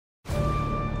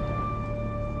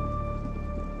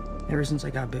Ever since I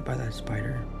got bit by that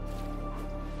spider,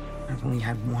 I've only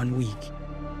had 1 week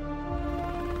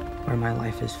where my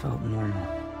life has felt normal.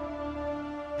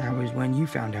 That was when you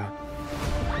found out.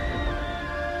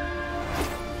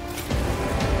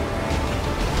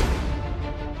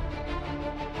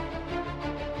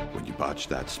 When you botched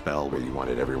that spell where you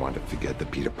wanted everyone to forget the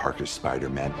Peter Parker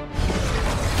Spider-Man,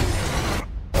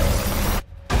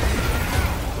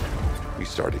 we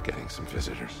started getting some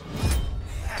visitors.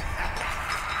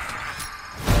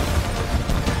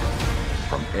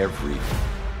 From every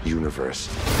universe.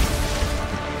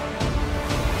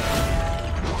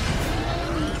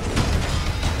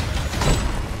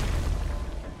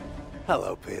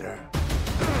 Hello, Peter.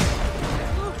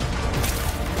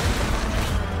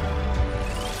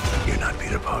 You're not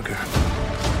Peter Parker.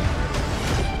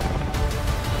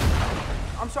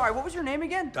 I'm sorry, what was your name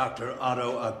again? Dr.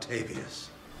 Otto Octavius.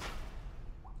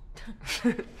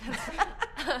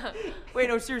 Wait,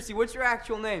 no, seriously, what's your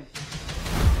actual name?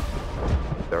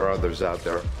 There are others out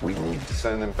there. We need to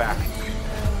send them back.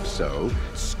 So,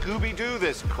 Scooby-Doo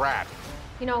this crap.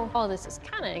 You know, all this is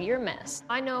kind of your mess.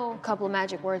 I know a couple of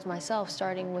magic words myself,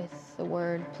 starting with the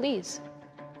word please.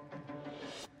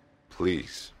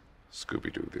 Please,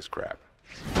 Scooby-Doo this crap.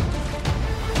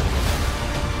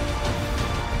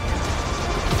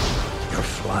 You're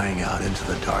flying out into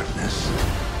the darkness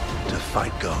to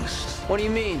fight ghosts. What do you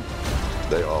mean?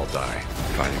 They all die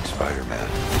fighting Spider-Man.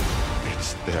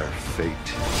 It's their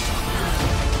fate.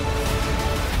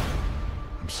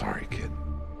 I'm sorry, kid.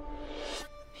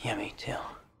 Yeah, me too.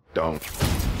 Don't.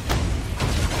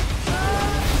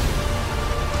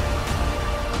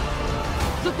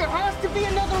 Look, there has to be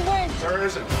another way! There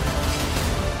isn't.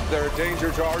 They're a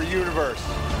danger to our universe.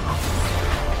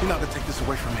 You're not gonna take this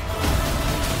away from me.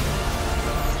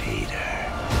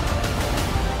 Peter,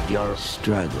 you're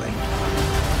struggling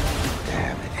to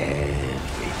have everything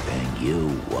you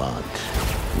want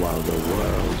while the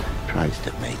world tries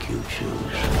to make you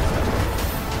choose.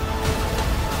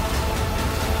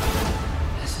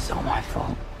 This is all my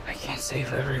fault. I can't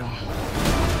save everyone.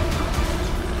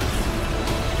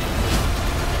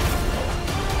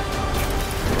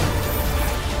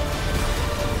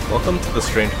 Welcome to the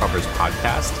Strange Harpers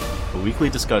podcast, a weekly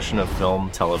discussion of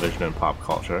film, television, and pop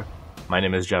culture. My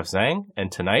name is Jeff Zhang,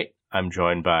 and tonight I'm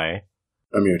joined by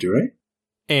Amir Dure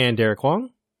and Derek Wong.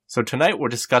 So tonight we're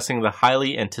discussing the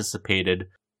highly anticipated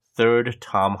third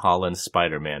Tom Holland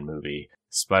Spider-Man movie,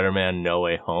 Spider-Man No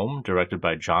Way Home, directed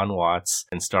by John Watts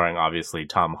and starring obviously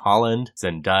Tom Holland,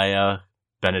 Zendaya,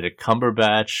 Benedict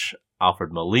Cumberbatch,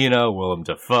 Alfred Molina, Willem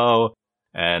Dafoe,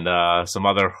 and some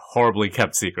other horribly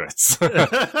kept secrets.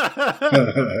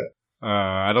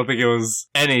 I don't think it was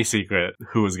any secret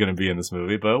who was going to be in this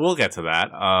movie, but we'll get to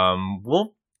that.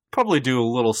 We'll probably do a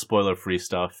little spoiler-free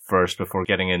stuff first before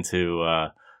getting into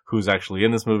who's actually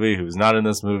in this movie, who's not in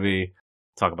this movie,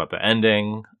 talk about the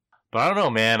ending. But I don't know,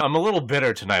 man. I'm a little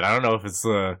bitter tonight. I don't know if it's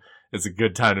a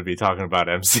good time to be talking about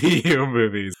MCU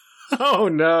movies. Oh,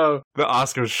 no. The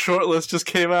Oscars shortlist just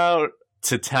came out.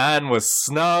 Titan was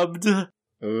snubbed.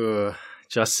 Ugh,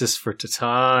 justice for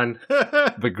Titan.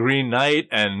 The Green Knight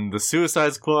and the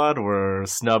Suicide Squad were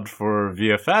snubbed for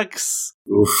VFX.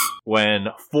 Oof. When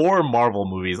 4 Marvel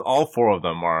movies, all 4 of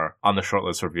them are on the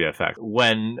shortlist for VFX,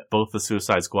 when both the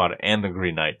Suicide Squad and the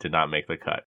Green Knight did not make the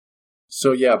cut.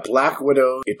 So yeah, Black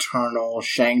Widow, Eternal,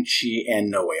 Shang-Chi, and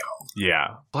No Way Home.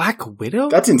 Yeah. Black Widow?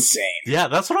 That's insane. Yeah,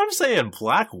 that's what I'm saying.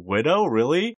 Black Widow,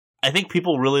 really? I think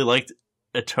people really liked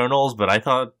Eternals, but I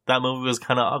thought that movie was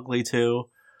kind of ugly too.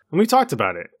 And we talked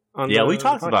about it. We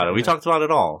talked about it. We talked about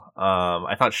it all.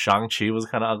 I thought Shang-Chi was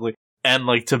kind of ugly. And,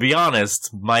 like, to be honest,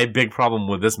 my big problem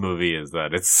with this movie is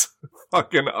that it's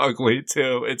fucking ugly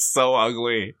too. It's so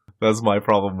ugly. That's my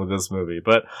problem with this movie.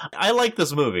 But I like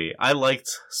this movie. I liked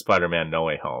Spider-Man No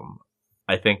Way Home.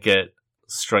 I think it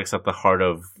strikes at the heart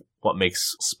of what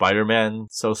makes Spider-Man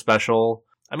so special.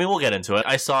 I mean, we'll get into it.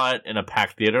 I saw it in a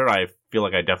packed theater. I feel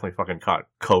like I definitely fucking caught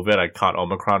COVID. I caught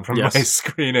Omicron from my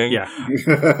screening. Yeah.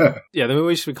 Yeah, the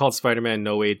movie should be called Spider-Man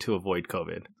No Way to Avoid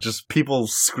COVID. Just people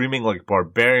screaming like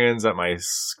barbarians at my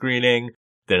screening.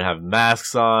 Didn't have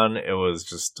masks on. It was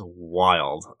just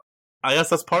wild. I guess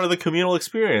that's part of the communal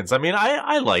experience. I mean,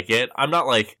 I like it. I'm not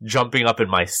like jumping up in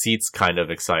my seats kind of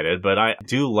excited, but I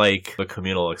do like the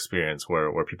communal experience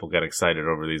where people get excited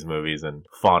over these movies and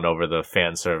fawn over the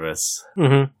fan service.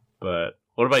 Mm-hmm. But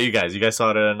what about you guys? You guys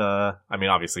saw it in, I mean,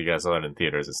 obviously you guys saw it in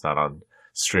theaters. It's not on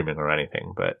streaming or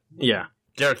anything, but... Yeah.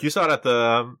 Derek, you saw it at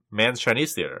the Man's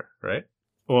Chinese Theater, right?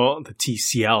 Well, the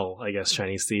TCL, I guess,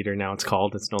 Chinese Theater, now it's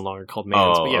called. It's no longer called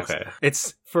Mann's. Oh, but yes, okay.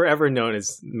 it's forever known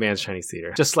as Mann's Chinese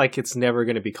Theater. Just like it's never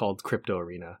going to be called Crypto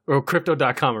Arena or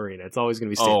Crypto.com Arena. It's always going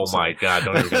to be Staples. Oh my God,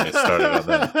 don't even get me started on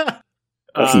that.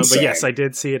 But yes, I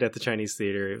did see it at the Chinese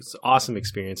Theater. It was an awesome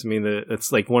experience. I mean,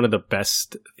 it's like one of the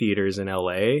best theaters in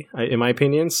LA, in my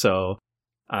opinion. So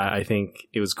I think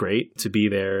it was great to be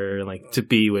there, like to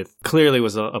be with, clearly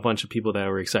was a bunch of people that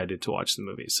were excited to watch the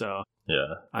movie. So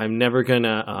Yeah. I'm never going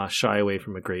to shy away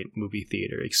from a great movie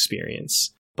theater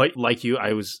experience. But like you,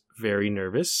 I was very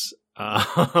nervous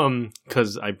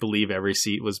because I believe every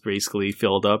seat was basically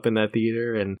filled up in that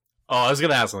theater. And Oh, I was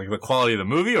going to ask, like, the quality of the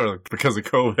movie or because of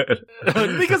COVID?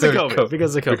 because of COVID.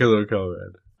 Because of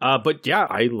COVID. But yeah,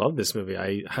 I love this movie.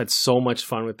 I had so much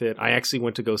fun with it. I actually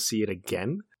went to go see it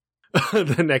again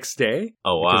the next day.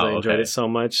 Oh, wow. Because I enjoyed it so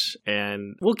much.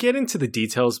 And we'll get into the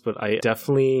details, but I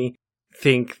definitely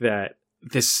think that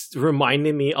this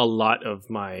reminded me a lot of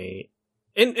my,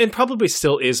 and probably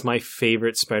still is my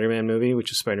favorite Spider-Man movie,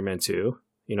 which is Spider-Man 2.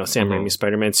 You know, Sam Raimi's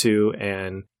Spider-Man 2,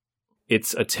 and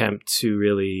its attempt to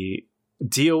really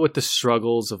deal with the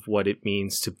struggles of what it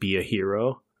means to be a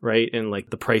hero, right? And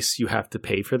like the price you have to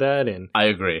pay for that. And I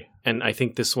agree. And I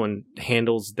think this one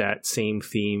handles that same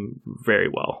theme very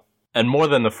well. And more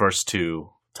than the first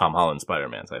two Tom Holland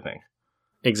Spider-Mans, I think.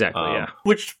 Exactly, yeah.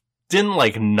 Which didn't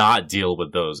like not deal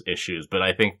with those issues, but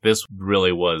I think this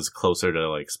really was closer to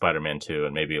like Spider-Man 2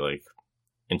 and maybe like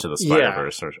Into the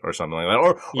Spider-Verse or something like that.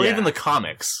 Or even the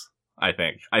comics. I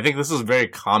think this is a very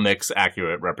comics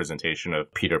accurate representation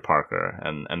of Peter Parker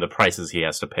and the prices he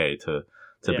has to pay to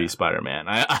be Spider-Man.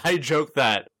 I joke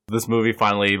that this movie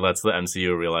finally lets the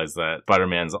MCU realize that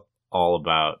Spider-Man's all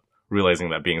about realizing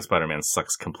that being Spider-Man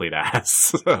sucks complete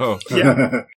ass. So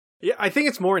yeah, I think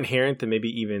it's more inherent than maybe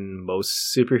even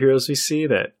most superheroes we see.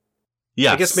 That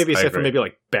I guess maybe except for maybe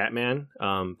like Batman,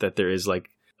 that there is like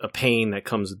a pain that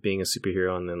comes with being a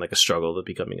superhero and then like a struggle to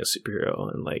becoming a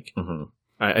superhero, and like.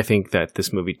 I think that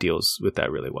this movie deals with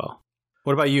that really well.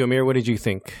 What about you, Amir? What did you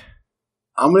think?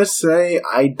 I'm going to say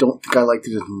I don't think I liked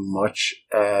it as much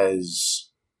as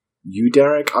you,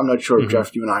 Derek. I'm not sure if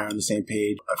Jeff, you and I are on the same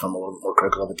page. If I'm a little bit more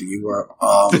critical of it than you were.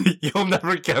 You'll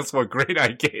never guess what grade I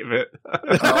gave it.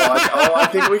 I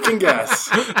think we can guess.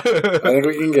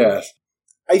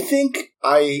 I think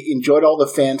I enjoyed all the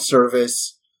fan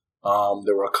service.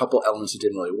 There were a couple elements that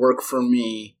didn't really work for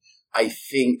me. I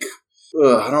think...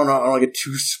 I don't know. I don't want to get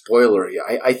too spoilery.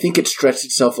 I think it stretched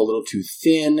itself a little too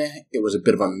thin. It was a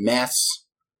bit of a mess.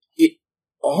 It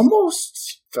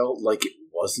almost felt like it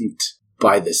wasn't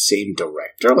by the same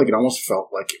director. Like, it almost felt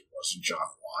like it wasn't John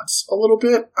Watts a little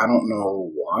bit. I don't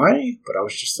know why, but I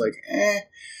was just like, I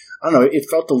don't know. It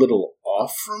felt a little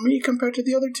off for me compared to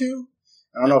the other two.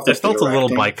 I don't know if that's it felt a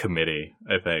little by committee,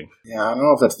 I think. Yeah, I don't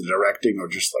know if that's the directing or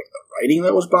just, like, the writing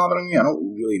that was bothering me. I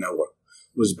don't really know what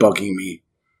was bugging me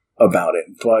about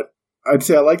it, but I'd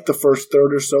say I liked the first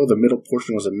third or so. The middle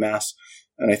portion was a mess,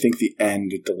 and I think the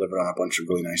end it delivered on a bunch of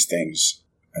really nice things,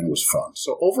 and it was fun.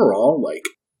 So overall, like,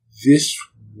 this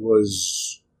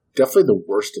was definitely the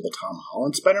worst of the Tom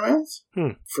Holland Spider-Mans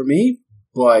for me,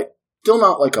 but still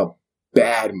not like a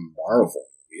bad Marvel.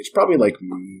 It's probably like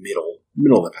middle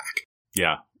of the pack.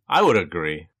 Yeah, I would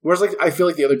agree. Whereas, like, I feel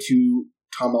like the other two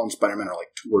Tom Holland Spider-Man are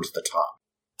like towards the top.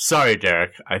 Sorry,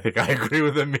 Derek. I think I agree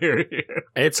with Amir here.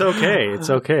 It's okay. It's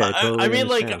okay. I mean,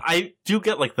 like, I do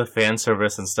get, like, the fan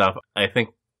service and stuff. I think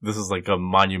this is, like, a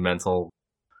monumental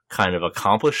kind of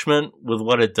accomplishment with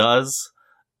what it does.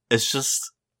 It's just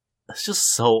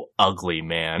so ugly,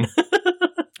 man.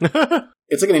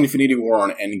 It's like an Infinity War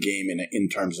on Endgame in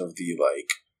terms of the,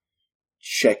 like,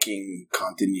 checking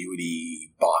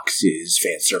continuity boxes,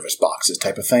 fan service boxes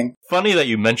type of thing. Funny that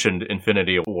you mentioned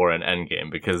Infinity War and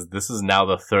Endgame, because this is now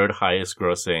the third highest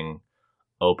grossing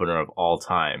opener of all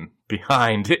time,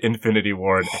 behind Infinity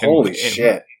War and Holy Endgame.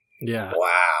 Shit. Yeah.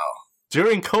 Wow.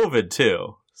 During COVID,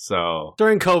 too. So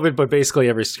during COVID, but basically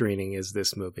every screening is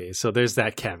this movie. So there's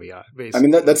that caveat, basically. I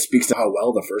mean, that speaks to how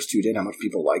well the first two did, how much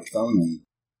people liked them, and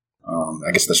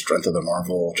I guess the strength of the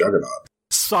Marvel juggernaut.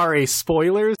 Sorry,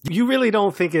 spoilers. You really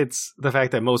don't think it's the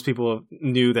fact that most people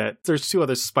knew that there's two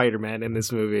other Spider-Man in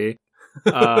this movie.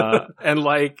 And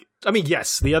like, I mean,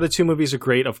 yes, the other two movies are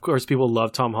great. Of course, people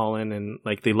love Tom Holland and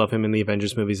like they love him in the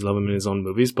Avengers movies, love him in his own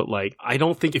movies. But like, I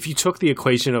don't think if you took the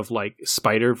equation of like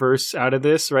Spider-Verse out of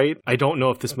this, right? I don't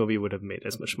know if this movie would have made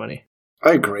as much money.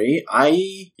 I agree.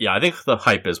 I think the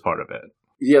hype is part of it.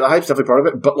 Yeah, the hype's definitely part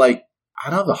of it. But like, I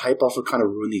don't know, the hype also kind of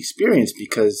ruined the experience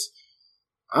because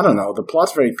I don't know, the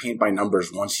plot's very paint by numbers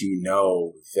once you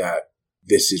know that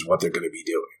this is what they're going to be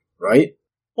doing, right?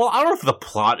 Well, I don't know if the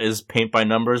plot is paint by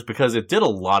numbers, because it did a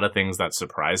lot of things that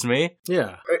surprised me.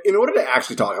 Yeah. In order to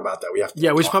actually talk about that, we have to.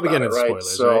 Yeah, we should probably get into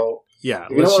spoilers, right? Yeah,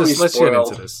 let's get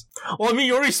into this. Well, I mean,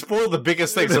 you already spoiled the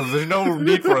biggest thing, so there's no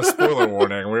need for a spoiler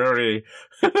warning. We already...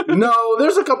 No,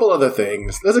 there's a couple other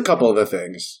things.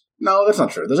 No, that's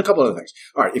not true. There's a couple other things.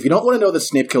 All right, if you don't want to know that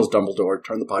Snape kills Dumbledore,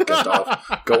 turn the podcast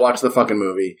off, go watch the fucking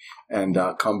movie, and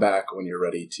come back when you're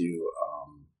ready to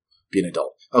be an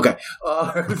adult. Okay.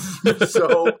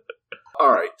 So,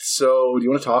 all right. So, do you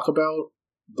want to talk about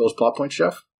those plot points,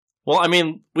 Jeff? Well, I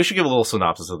mean, we should give a little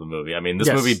synopsis of the movie. I mean,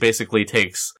 this movie basically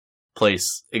takes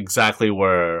place exactly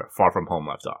where Far From Home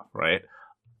left off, right?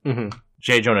 Mm-hmm.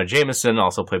 J. Jonah Jameson,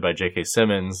 also played by J.K.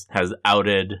 Simmons, has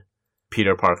outed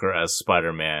Peter Parker as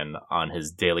Spider-Man on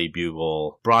his Daily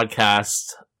Bugle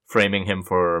broadcast, framing him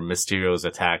for Mysterio's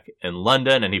attack in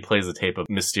London, and he plays the tape of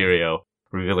Mysterio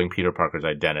revealing Peter Parker's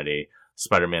identity,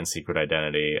 Spider-Man's secret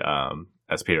identity,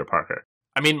 as Peter Parker.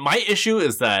 I mean, my issue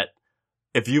is that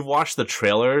if you've watched the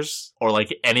trailers or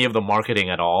like any of the marketing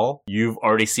at all, you've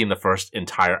already seen the first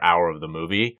entire hour of the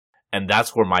movie. And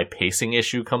that's where my pacing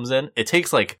issue comes in. It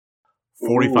takes like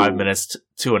 45 minutes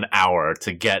to an hour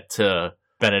to get to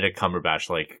Benedict Cumberbatch,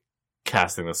 like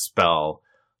casting the spell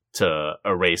to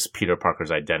erase Peter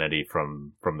Parker's identity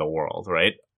from the world,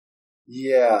 right?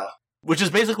 Yeah. Which is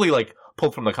basically like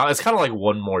pulled from the comic. It's kind of like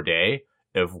One More Day.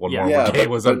 If One More Day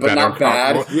was a but better not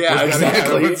bad.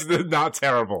 Exactly. It's not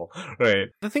terrible, right?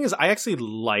 The thing is, I actually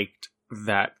liked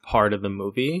that part of the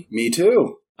movie. Me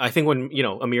too. I think when,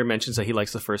 Amir mentions that he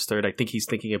likes the first third, I think he's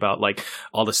thinking about like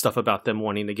all the stuff about them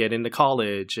wanting to get into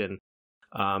college and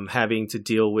having to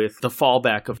deal with the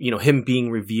fallback of, him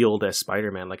being revealed as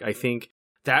Spider-Man. Like, I think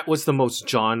that was the most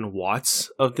John Watts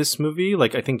of this movie.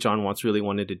 Like, I think John Watts really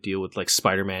wanted to deal with like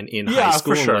Spider-Man in high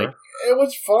school. For sure. Like, it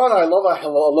was fun. I love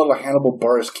a Hannibal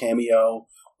Buress cameo.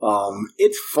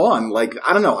 It's fun. Like,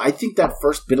 I don't know. I think that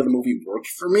first bit of the movie worked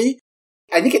for me.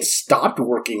 I think it stopped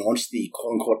working once the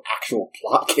quote-unquote actual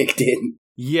plot kicked in.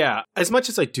 Yeah. As much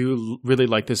as I do really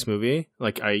like this movie,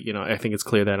 like I think it's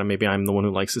clear that maybe I'm the one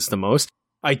who likes this the most.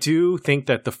 I do think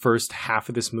that the first half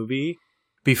of this movie,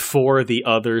 before the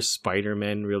other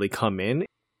Spider-Men really come in,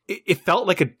 it felt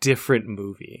like a different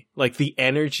movie. Like the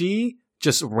energy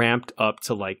just ramped up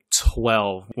to like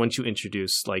 12 once you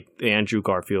introduce like Andrew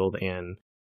Garfield and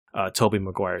Tobey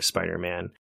Maguire's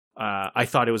Spider-Man. I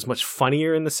thought it was much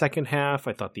funnier in the second half.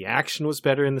 I thought the action was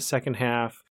better in the second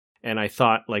half. And I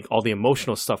thought like all the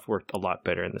emotional stuff worked a lot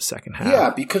better in the second half.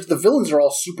 Yeah, because the villains are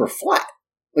all super flat.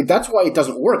 Like that's why it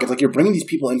doesn't work. It's like you're bringing these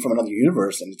people in from another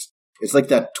universe, and it's like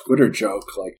that Twitter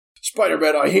joke, like,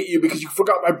 Spider-Man, I hate you because you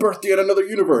forgot my birthday in another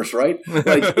universe, right?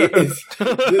 Like,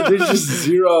 there's just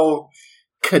zero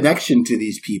connection to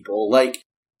these people. Like,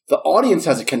 the audience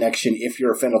has a connection if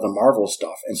you're a fan of the Marvel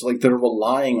stuff. And so, like, they're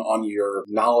relying on your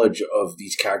knowledge of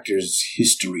these characters'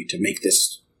 history to make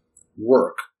this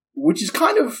work. Which is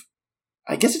kind of,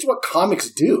 I guess it's what comics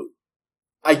do.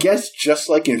 I guess just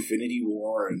like Infinity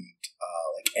War and,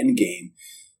 like, Endgame,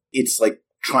 it's like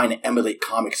trying to emulate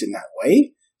comics in that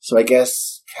way. So I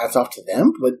guess hats off to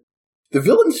them, but the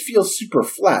villains feel super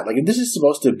flat. Like, if this is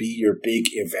supposed to be your big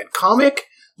event comic,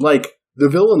 like, the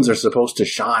villains are supposed to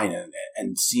shine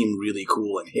and seem really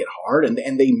cool and hit hard, and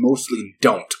they mostly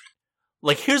don't.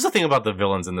 Like, here's the thing about the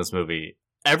villains in this movie.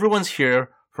 Everyone's here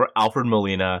for Alfred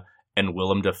Molina and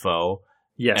Willem Dafoe.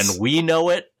 Yes. And we know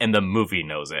it, and the movie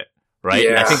knows it, right? Yeah.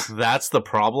 And I think that's the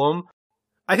problem.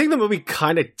 I think the movie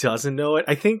kind of doesn't know it.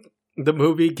 I think the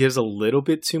movie gives a little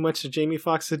bit too much to Jamie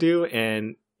Foxx to do,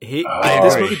 and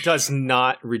this movie does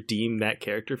not redeem that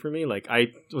character for me. Like, I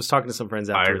was talking to some friends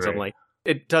afterwards. I'm like,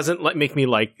 it doesn't make me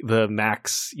like the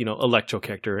Max, Electro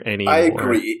character anymore. I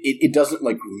agree. It doesn't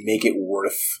like make it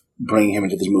worth bringing him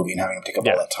into this movie and having him take up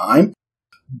all that time.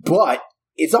 But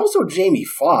it's also Jamie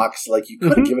Foxx. Like, you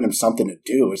could have given him something to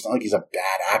do. It's not like he's a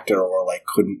bad actor or like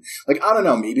couldn't. Like, I don't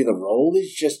know. Maybe the role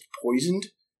is just poisoned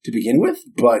to begin with.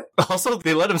 But also,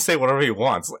 they let him say whatever he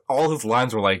wants. Like, all his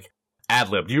lines were like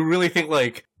ad-libbed. Do you really think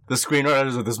like the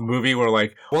screenwriters of this movie were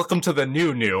like, "Welcome to the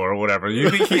new" or whatever? You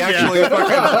think he actually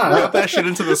fucking wrote that shit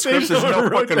into the script? There's no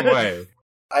fucking way.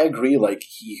 I agree, like,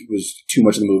 he was too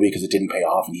much in the movie because it didn't pay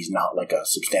off and he's not like a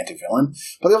substantive villain.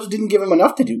 But they also didn't give him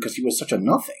enough to do because he was such a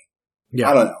nothing. Yeah.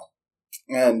 I don't know.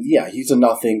 And yeah, he's a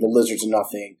nothing. The Lizard's a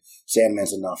nothing.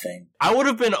 Sandman's a nothing. I would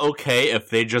have been okay if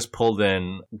they just pulled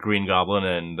in Green Goblin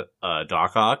and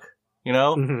Doc Ock,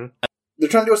 Mm-hmm. They're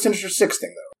trying to do a Sinister Six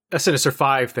thing, though. A Sinister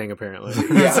Five thing, apparently.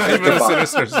 Yeah, it's not even a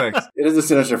Sinister Six. It is a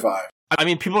Sinister Five. I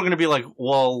mean, people are going to be like,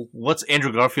 well, what's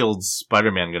Andrew Garfield's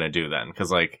Spider-Man going to do then?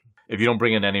 Because, like, if you don't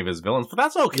bring in any of his villains, but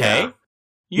that's okay. Yeah.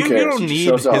 You don't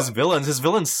need his villains. His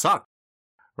villains suck.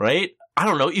 right? I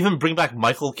don't know, even bring back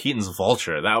Michael Keaton's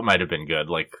Vulture. That might have been good.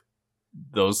 Like,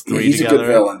 those three together. He's a good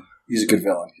villain. He's a good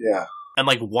villain, yeah. And,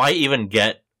 like, why even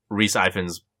get Rhys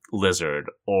Ifans' Lizard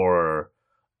or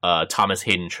Thomas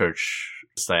Hayden Church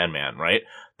Sandman, right?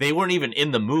 They weren't even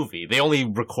in the movie. They only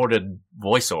recorded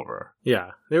voiceover.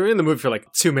 Yeah, they were in the movie for like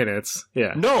 2 minutes.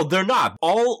 Yeah. No, they're not.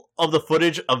 All of the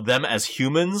footage of them as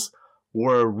humans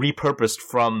were repurposed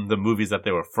from the movies that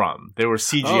they were from. They were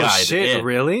CGI'd. Oh, shit,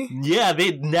 really? Yeah,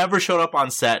 they never showed up on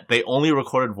set. They only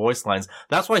recorded voice lines.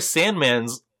 That's why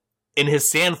Sandman's in his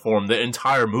sand form the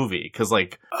entire movie. Because,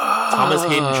 like, Thomas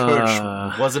Hayden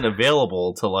Church wasn't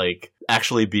available to, like,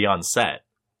 actually be on set.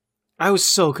 I was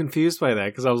so confused by that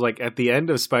because I was like, at the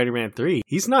end of Spider-Man 3,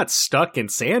 he's not stuck in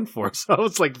sand form. So I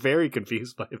was like very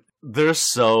confused by it. They're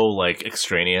so like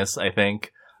extraneous, I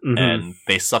think, and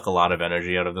they suck a lot of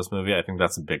energy out of this movie. I think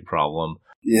that's a big problem.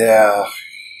 Yeah.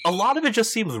 A lot of it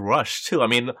just seems rushed too. I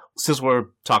mean, since we're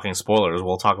talking spoilers,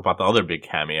 we'll talk about the other big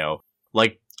cameo.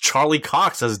 Like Charlie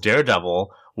Cox as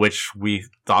Daredevil, which we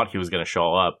thought he was going to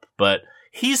show up, but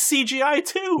he's CGI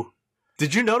too.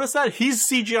 Did you notice that? He's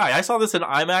CGI. I saw this in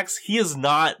IMAX. He is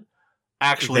not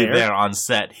actually there on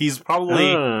set. He's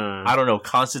probably, I don't know,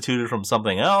 constituted from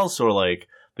something else, or like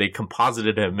they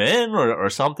composited him in or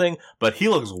something. But he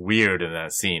looks weird in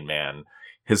that scene, man.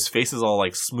 His face is all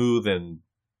like smooth and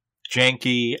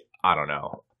janky. I don't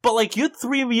know. But like, you had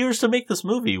 3 years to make this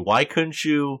movie. Why couldn't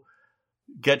you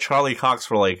get Charlie Cox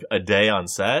for like a day on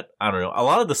set? I don't know. A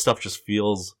lot of the stuff just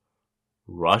feels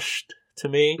rushed to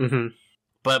me. Mm-hmm.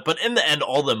 But in the end,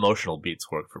 all the emotional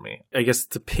beats work for me. I guess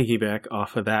to piggyback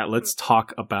off of that, let's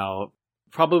talk about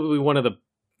probably one of the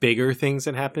bigger things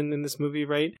that happened in this movie,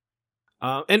 right?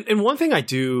 And one thing I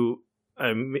do,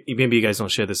 maybe you guys don't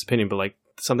share this opinion, but like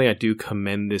something I do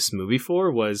commend this movie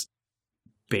for was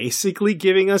basically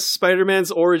giving us Spider-Man's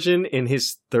origin in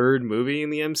his third movie in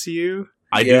the MCU.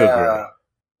 I do agree. That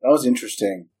was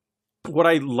interesting. What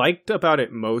I liked about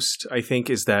it most, I think,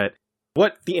 is that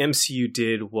what the MCU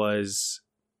did was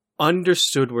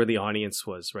understood where the audience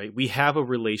was, right? We have a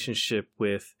relationship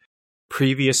with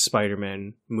previous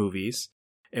Spider-Man movies,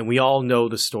 and we all know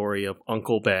the story of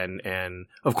Uncle Ben, and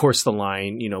of course the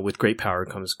line, you know, with great power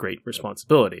comes great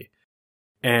responsibility.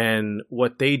 And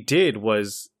what they did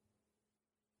was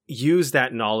use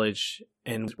that knowledge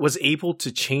and was able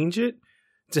to change it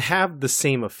to have the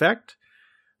same effect,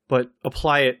 but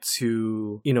apply it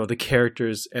to, you know, the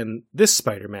characters and this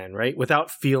Spider-Man, right?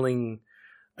 Without feeling,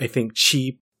 I think,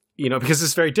 cheap, you know, because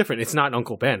it's very different. It's not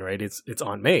Uncle Ben, right? It's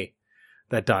Aunt May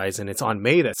that dies, and it's Aunt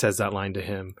May that says that line to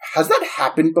him. Has that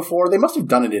happened before? They must have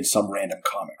done it in some random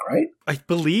comic, right? I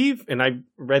believe, and I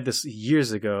read this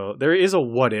years ago, there is a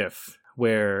what if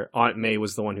where Aunt May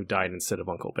was the one who died instead of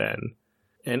Uncle Ben.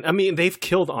 And I mean, they've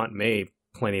killed Aunt May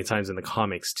plenty of times in the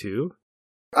comics too.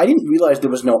 I didn't realize there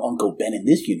was no Uncle Ben in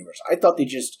this universe. I thought they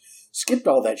just skipped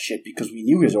all that shit because we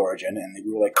knew his origin and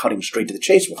we were like cutting straight to the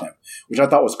chase with him, which I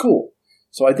thought was cool.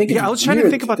 So I think I was trying to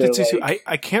think about that too.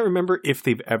 I can't remember if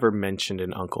they've ever mentioned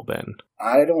an Uncle Ben.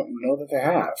 I don't know that they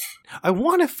have. I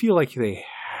want to feel like they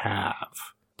have,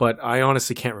 but I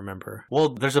honestly can't remember.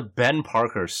 Well, there's a Ben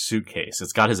Parker suitcase.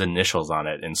 It's got his initials on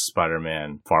it in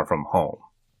Spider-Man Far From Home.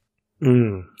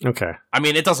 Okay. I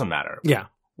mean, it doesn't matter. Yeah.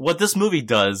 What this movie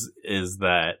does is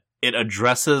that it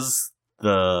addresses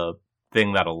the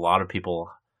thing that a lot of people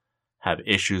have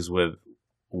issues with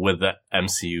the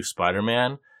MCU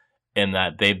Spider-Man, in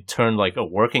that they've turned like a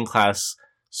working class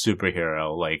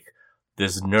superhero, like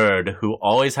this nerd who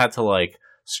always had to like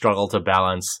struggle to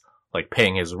balance like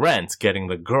paying his rent, getting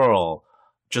the girl,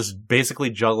 just basically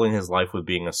juggling his life with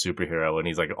being a superhero. And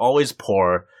he's like always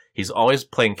poor. He's always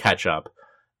playing catch up.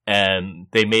 And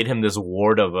they made him this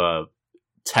ward of a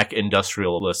tech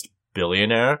industrialist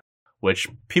billionaire, which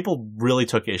people really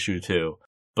took issue to.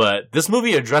 But this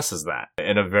movie addresses that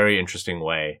in a very interesting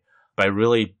way by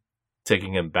really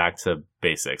taking him back to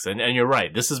basics. And you're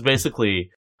right. This is basically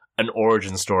an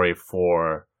origin story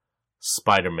for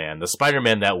Spider-Man. The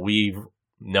Spider-Man that we've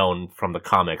known from the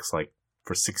comics like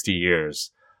for 60 years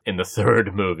in the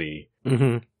third movie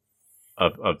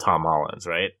of Tom Holland's,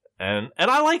 right? And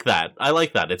I like that. I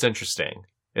like that. It's interesting.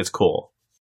 It's cool.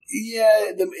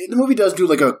 Yeah, the movie does do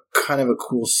like a kind of a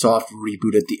cool soft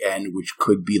reboot at the end, which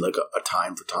could be like a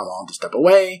time for Tom Holland to step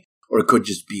away, or it could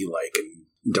just be like an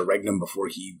interregnum before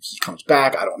he comes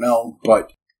back. I don't know.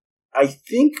 But I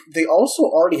think they also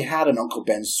already had an Uncle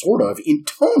Ben sort of in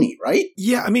Tony, right?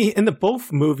 Yeah, I mean, in the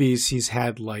both movies, he's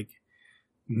had like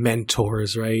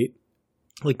mentors, right?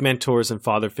 Like mentors and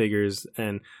father figures.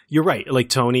 And you're right. Like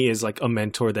Tony is like a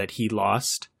mentor that he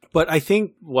lost. But I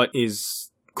think what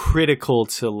is critical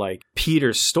to like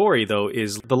Peter's story though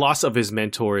is the loss of his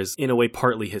mentor is in a way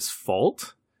partly his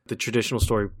fault. The traditional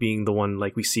story being the one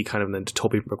like we see kind of in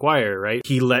Tobey Maguire, right?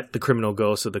 He let the criminal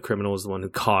go, so the criminal is the one who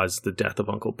caused the death of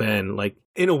Uncle Ben. Like,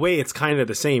 in a way, it's kind of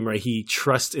the same, right? He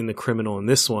trusts in the criminal in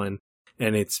this one,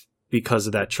 and it's because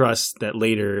of that trust that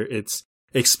later it's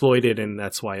exploited, and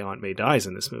that's why Aunt May dies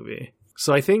in this movie.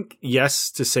 So I think, yes,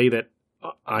 to say that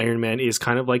Iron Man is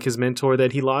kind of like his mentor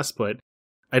that he lost, but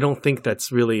I don't think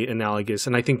that's really analogous.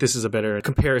 And I think this is a better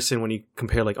comparison when you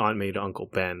compare like Aunt May to Uncle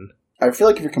Ben. I feel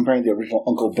like if you're comparing the original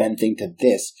Uncle Ben thing to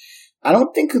this, I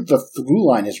don't think the through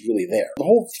line is really there. The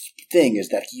whole thing is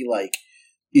that he, like,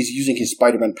 is using his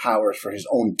Spider-Man powers for his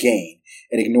own gain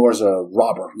and ignores a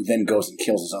robber who then goes and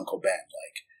kills his Uncle Ben,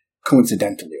 like,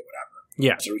 coincidentally or whatever.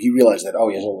 Yeah. So he realized that,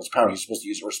 he has all this power, he's supposed to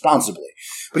use it responsibly.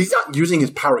 But he's not using his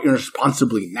power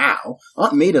irresponsibly now.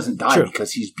 Aunt May doesn't die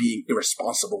because he's being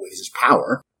irresponsible with his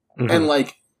power. Mm-hmm. And,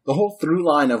 like, the whole through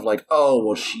line of, like,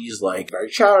 she's, like, very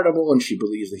charitable and she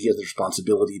believes that he has the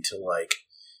responsibility to, like,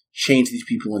 change these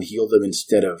people and heal them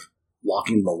instead of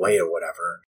locking them away or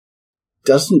whatever,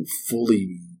 doesn't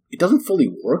fully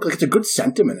work. Like, it's a good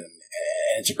sentiment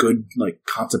and it's a good, like,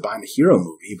 concept behind the hero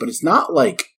movie, but it's not,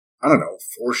 like, I don't know,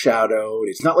 foreshadowed.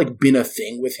 It's not, like, been a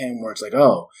thing with him where it's like,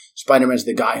 Spider-Man's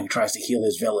the guy who tries to heal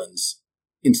his villains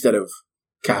instead of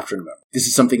capturing them. This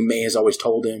is something May has always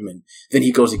told him, and then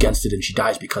he goes against it and she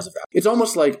dies because of that. It's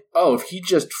almost like, if he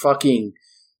just fucking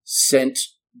sent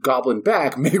Goblin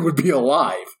back, May would be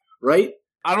alive, right?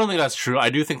 I don't think that's true.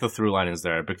 I do think the through line is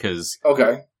there because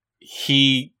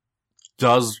he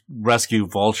does rescue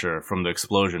Vulture from the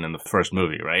explosion in the first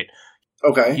movie, right?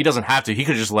 Okay. He doesn't have to. He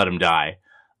could just let him die,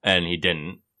 and he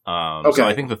didn't. So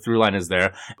I think the through line is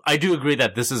there. I do agree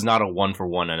that this is not a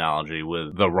one-for-one analogy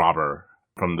with the robber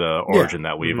from the origin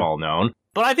that we've all known.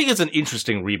 But I think it's an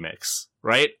interesting remix,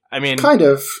 right? I mean, kind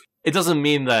of. It doesn't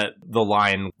mean that the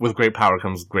line, with great power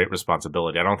comes great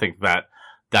responsibility. I don't think that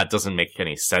doesn't make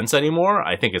any sense anymore.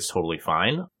 I think it's totally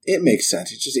fine. It makes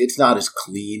sense. It's not as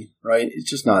clean, right? It's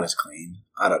just not as clean.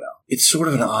 I don't know. It's sort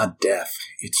of an odd death.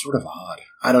 It's sort of odd.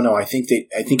 I don't know. I think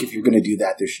if you're going to do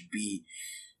that, there should be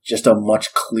just a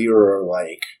much clearer,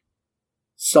 like,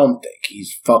 something.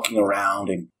 He's fucking around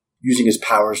and using his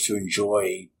powers to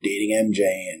enjoy dating MJ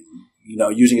and,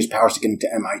 using his powers to get into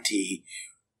MIT.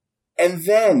 And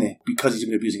then, because he's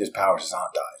been abusing his powers, his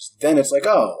aunt dies. Then it's like,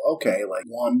 okay, like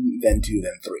 1, then 2,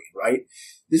 then 3, right?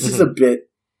 This is a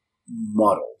bit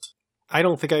muddled. I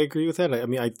don't think I agree with that. I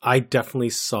mean, I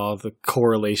definitely saw the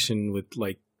correlation with,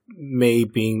 like, May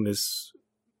being this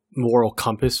moral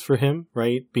compass for him,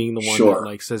 right? Being the one that,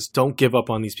 like, says, don't give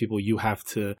up on these people. You have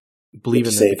to believe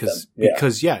in them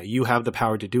because you have the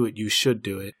power to do it. You should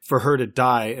do it. For her to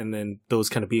die and then those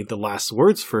kind of be the last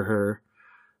words for her,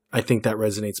 I think that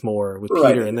resonates more with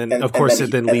Peter. And then, of course,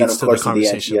 it then leads to the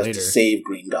conversation later. He has to save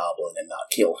Green Goblin and not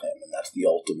kill him, and that's the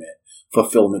ultimate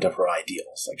fulfillment of her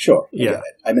ideals. Like, sure, I get it.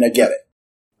 I mean, I get it.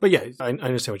 But yeah, I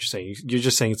understand what you're saying. You're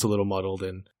just saying it's a little muddled.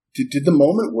 And did the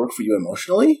moment work for you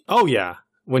emotionally? Oh, yeah.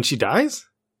 When she dies?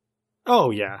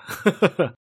 Oh, yeah.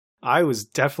 I was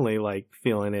definitely, like,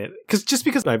 feeling it.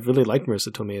 Because I really like Marissa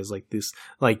Tomei as, like, this,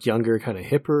 like, younger, kind of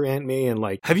hipper Aunt May. And,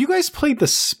 like, have you guys played the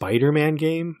Spider-Man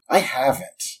game? I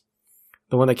haven't.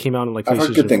 The one that came out in, like, I've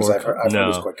heard good things. I've heard it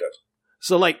was quite good.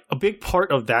 So, like, a big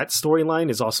part of that storyline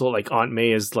is also, like, Aunt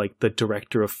May is, like, the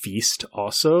director of Feast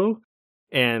also.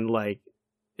 And, like,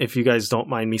 if you guys don't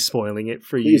mind me spoiling it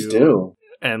for Please you. Do.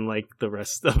 And, like, the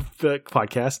rest of the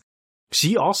podcast,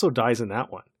 she also dies in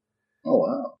that one. Oh,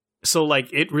 wow. So,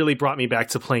 like, it really brought me back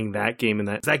to playing that game, and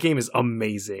that game is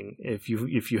amazing. If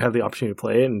you have the opportunity to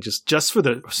play it, and just for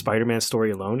the Spider-Man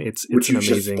story alone, it's Which an you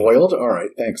amazing. Just spoiled? All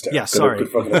right, thanks, Dad. Yeah, sorry. Good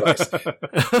fucking advice.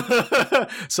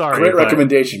 Sorry, great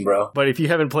recommendation, bro. But if you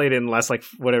haven't played it in the last, like,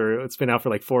 whatever, it's been out for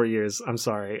like 4 years. I'm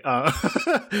sorry.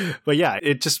 But yeah,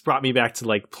 it just brought me back to,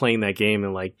 like, playing that game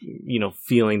and, like,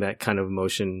 feeling that kind of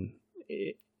emotion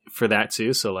for that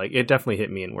too. So, like, it definitely hit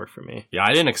me and worked for me. Yeah,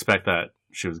 I didn't expect that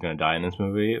she was going to die in this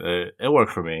movie. It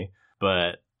worked for me,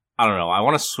 but I don't know. I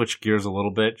want to switch gears a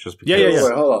little bit just because. Yeah.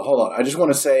 Wait, hold on. I just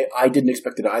want to say I didn't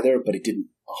expect it either, but it didn't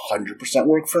 100%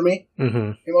 work for me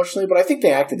emotionally. But I think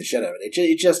they acted the shit out of it.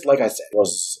 It just, like I said,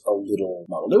 was a little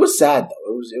muddled. It was sad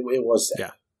though. It was sad.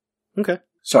 Yeah. Okay.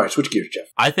 Sorry, switch gears, Jeff.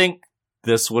 I think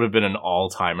this would have been an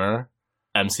all-timer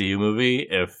MCU movie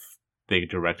if they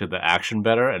directed the action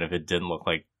better and if it didn't look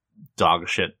like dog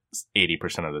shit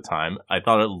 80% of the time. I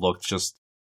thought it looked just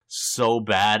so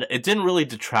bad. It didn't really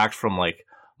detract from, like,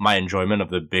 my enjoyment of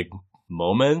the big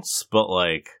moments, but,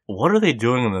 like, what are they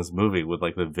doing in this movie with,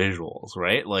 like, the visuals,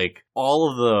 right? Like,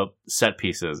 all of the set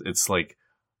pieces, it's, like,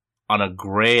 on a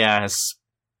gray-ass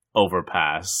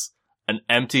overpass, an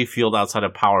empty field outside a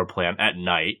power plant at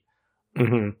night,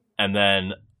 and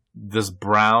then this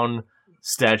brown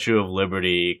Statue of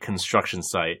Liberty construction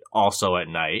site also at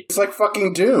night. It's like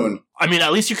fucking Dune. I mean,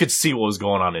 at least you could see what was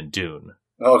going on in Dune.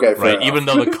 Okay, fair right? enough. Even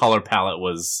though the color palette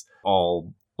was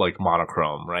all like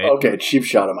monochrome, right? Okay, cheap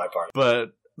shot on my part. But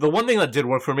the one thing that did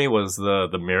work for me was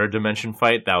the mirror dimension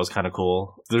fight. That was kind of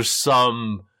cool. There's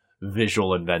some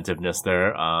visual inventiveness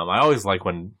there. I always like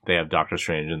when they have Doctor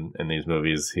Strange in these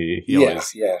movies. He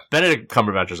always... Benedict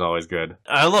Cumberbatch is always good.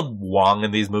 I love Wong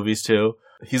in these movies too.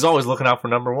 He's always looking out for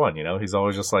number one, you know? He's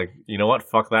always just like, you know what?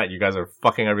 Fuck that. You guys are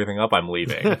fucking everything up. I'm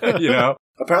leaving. You know?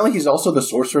 Apparently he's also the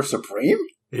Sorcerer Supreme?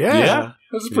 Yeah.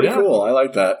 This is pretty cool. I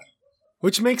like that.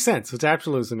 Which makes sense. Which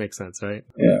absolutely makes sense, right?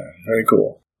 Yeah, very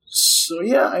cool. So,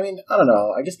 yeah, I mean, I don't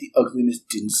know. I guess the ugliness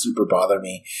didn't super bother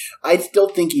me. I still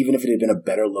think even if it had been a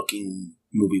better-looking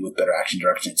movie with better action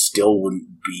direction, it still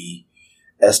wouldn't be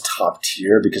as top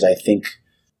tier because I think,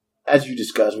 as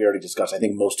we already discussed, I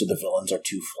think most of the villains are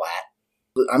too flat.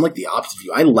 I'm like the opposite of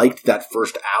you. I liked that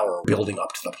first hour building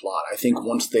up to the plot. I think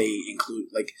once they include,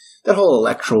 like, that whole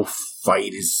Electro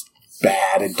fight is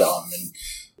bad and dumb, and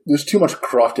there's too much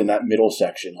cruft in that middle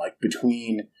section, like,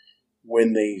 between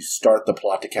when they start the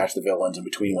plot to catch the villains and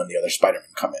between when the other Spider-Men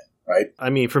come in, right? I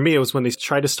mean, for me, it was when they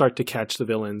try to start to catch the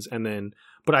villains, and then,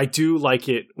 but I do like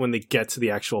it when they get to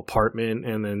the actual apartment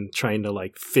and then trying to,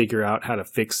 like, figure out how to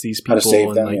fix these people. How to save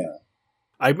and, them, like, yeah.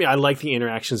 I mean, I like the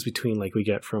interactions between, like, we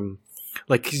get from,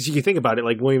 like, because you think about it,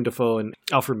 like, William Dafoe and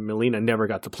Alfred Molina never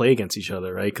got to play against each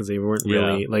other, right? Because they weren't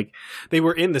really, like, they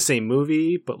were in the same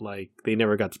movie, but, like, they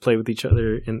never got to play with each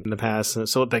other in the past. And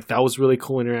so, like, that was really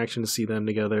cool interaction to see them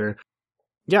together.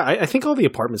 Yeah, I think all the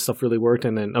apartment stuff really worked.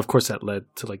 And then, of course, that led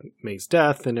to, like, May's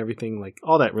death and everything. Like,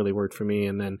 all that really worked for me.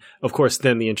 And then, of course,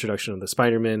 then the introduction of the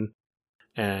Spider-Man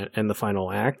and the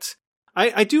final act.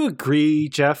 I do agree,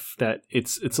 Jeff, that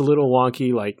it's a little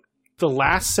wonky. Like, the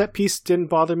last set piece didn't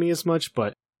bother me as much,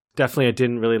 but definitely I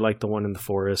didn't really like the one in the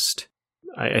forest.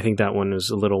 I think that one was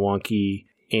a little wonky.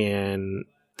 And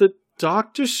the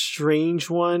Doctor Strange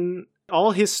one,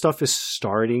 all his stuff is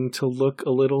starting to look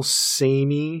a little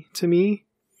samey to me.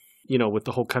 You know, with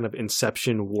the whole kind of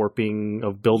Inception warping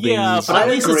of buildings. Yeah, but at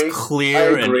least it's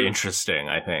clear and interesting,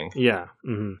 I think. Yeah.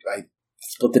 Mm-hmm. I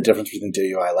split the difference between the two of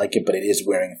you. I like it, but it is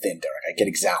wearing thin, Derek. I get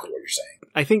exactly what you're saying.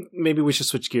 I think maybe we should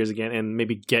switch gears again and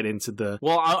maybe get into the...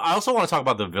 Well, I also want to talk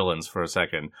about the villains for a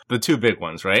second. The two big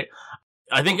ones, right?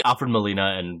 I think Alfred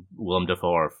Molina and Willem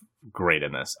Dafoe are great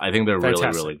in this. I think they're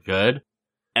Fantastic. really, really good.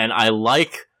 And I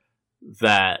like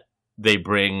that they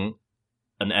bring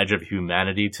an edge of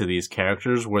humanity to these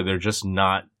characters where they're just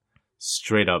not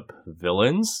straight up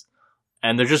villains.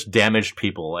 And they're just damaged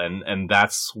people. And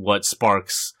that's what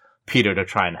sparks Peter to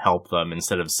try and help them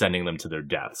instead of sending them to their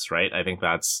deaths, right? I think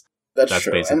that's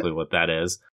true. basically what that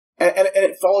is. And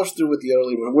it follows through with the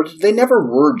early one, where they never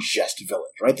were just villains,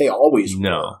 right? They always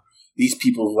were these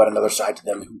people who had another side to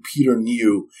them, who Peter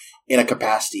knew in a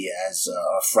capacity as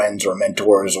friends or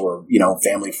mentors or, you know,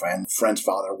 family friends,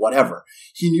 father, whatever.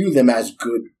 He knew them as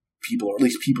good people, or at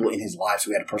least people in his lives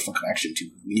who he had a personal connection to,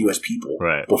 he knew as people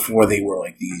before they were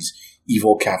like these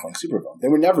evil Catholic supervillains. They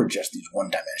were never just these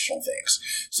one-dimensional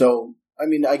things. So, I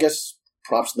mean, I guess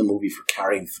props to the movie for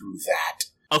carrying through that.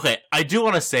 Okay, I do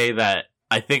want to say that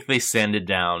I think they sanded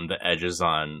down the edges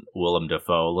on Willem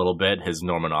Dafoe a little bit, his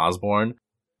Norman Osborn,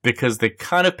 because they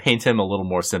kind of paint him a little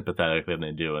more sympathetic than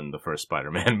they do in the first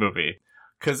Spider-Man movie.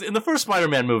 Because in the first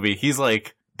Spider-Man movie, he's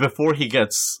like, before he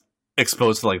gets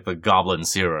exposed to like the Goblin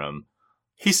Serum,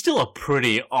 he's still a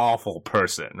pretty awful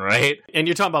person, right? And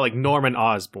you're talking about like Norman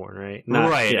Osborn, right?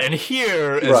 Right, and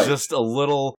here is just a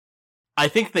little... I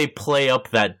think they play up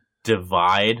that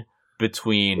divide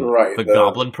between the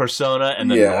Goblin persona and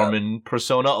the Norman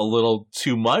persona a little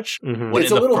too much. Mm-hmm. It's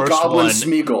a little Goblin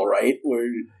Smeagol, right?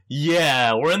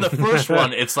 Where in the first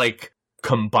one, it's like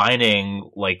combining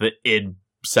like the id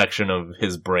section of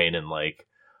his brain and like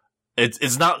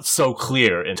it's not so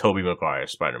clear in Tobey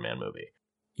Maguire's Spider-Man movie.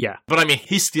 Yeah. But I mean,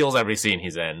 he steals every scene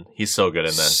he's in. He's so good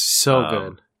in this. So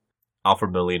good.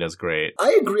 Alfred Molina's great.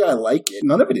 I agree, I like it.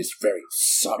 None of it is very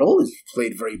subtle. It's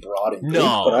played very broad and deep,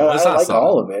 but I like subtle.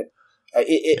 all of it.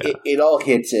 It all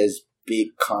hits as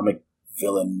big comic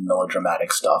villain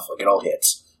melodramatic stuff. Like, it all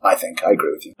hits. I think. I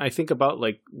agree with you. I think about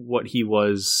like what he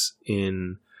was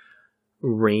in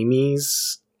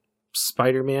Raimi's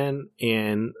Spider-Man,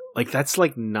 and like that's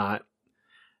like not...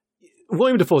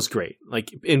 William Dafoe's great,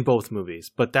 like in both movies,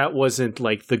 but that wasn't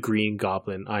like the Green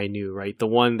Goblin I knew, right? The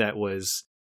one that was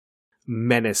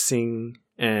menacing,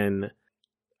 and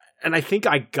I think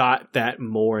I got that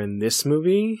more in this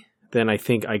movie than I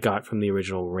think I got from the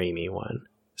original Raimi one.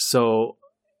 So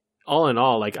all in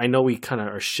all, like, I know we kind of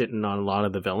are shitting on a lot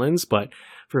of the villains, but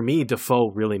for me,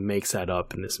 Dafoe really makes that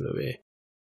up in this movie.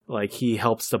 Like, he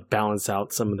helps to balance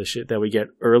out some of the shit that we get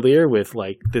earlier with,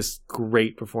 like, this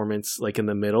great performance, like, in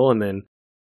the middle, and then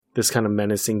this kind of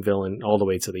menacing villain all the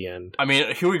way to the end. I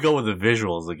mean, here we go with the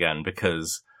visuals again,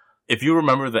 because if you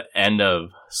remember the end of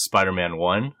Spider-Man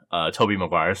 1, Tobey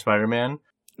Maguire's Spider-Man,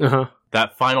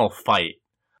 that final fight,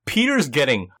 Peter's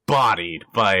getting bodied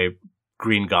by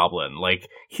Green Goblin. Like,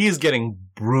 he's getting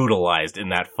brutalized in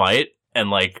that fight, and,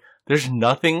 like, there's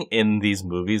nothing in these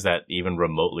movies that even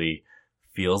remotely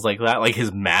feels like that. Like,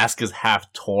 his mask is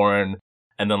half torn,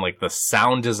 and then, like, the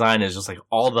sound design is just, like,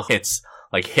 all the hits,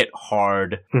 like, hit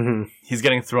hard. Mm-hmm. He's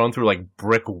getting thrown through, like,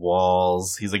 brick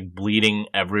walls. He's, like, bleeding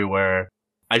everywhere.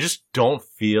 I just don't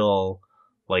feel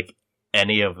like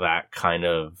any of that kind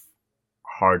of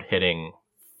hard-hitting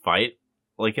fight,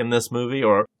 like, in this movie,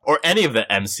 or any of the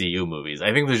MCU movies.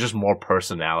 I think there's just more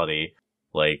personality,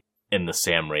 like, in the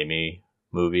Sam Raimi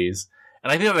movies.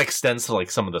 And I think that extends to,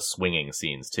 like, some of the swinging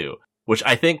scenes, too. Which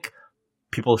I think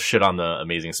people shit on the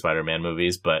Amazing Spider-Man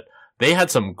movies, but they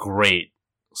had some great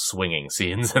swinging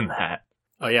scenes in that.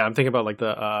 Oh yeah, I'm thinking about, like,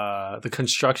 the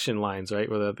construction lines, right,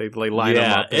 where they like line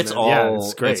them up. It's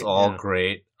great. It's all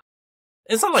great.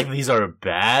 It's not like these are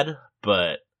bad,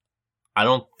 but I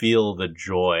don't feel the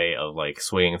joy of, like,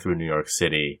 swinging through New York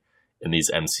City in these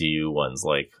MCU ones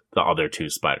like the other two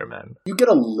Spider-Men. You get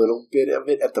a little bit of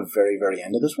it at the very, very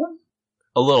end of this one?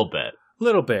 A little bit.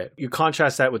 Little bit. You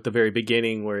contrast that with the very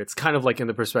beginning, where it's kind of like in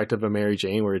the perspective of Mary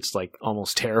Jane, where it's, like,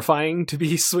 almost terrifying to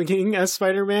be swinging as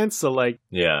Spider-Man. So, like,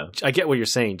 yeah, I get what you're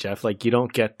saying, Jeff. Like, you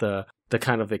don't get the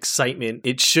kind of excitement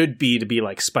it should be to be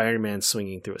like Spider-Man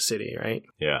swinging through a city, right?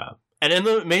 Yeah. And in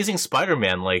the Amazing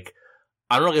Spider-Man, like,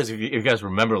 I don't know if you guys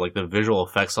remember, like, the visual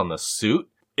effects on the suit.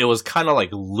 It was kind of, like,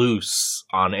 loose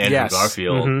on Andrew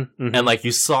Garfield. Mm-hmm, mm-hmm. And, like,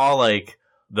 you saw, like,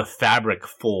 the fabric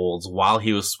folds while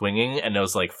he was swinging, and it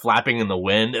was, like, flapping in the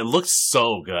wind. It looked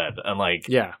so good. And, like,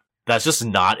 yeah, that's just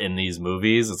not in these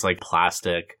movies. It's, like,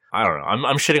 plastic. I don't know.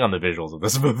 I'm shitting on the visuals of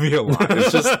this movie a lot.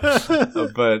 It's just,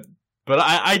 but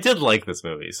I did like this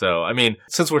movie. So, I mean,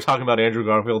 since we're talking about Andrew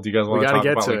Garfield, do you guys want to talk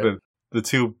about, like, the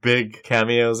two big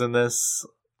cameos in this?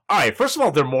 All right, first of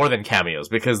all, they're more than cameos,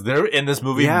 because they're in this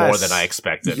movie more than I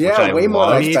expected. Yeah, way more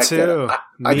than I expected. Me too.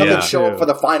 I thought they'd show up for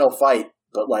the final fight,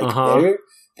 but, like,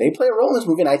 they play a role in this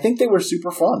movie, and I think they were super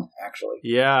fun, actually.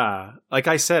 Yeah. Like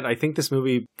I said, I think this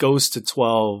movie goes to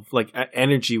 12, like,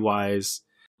 energy-wise.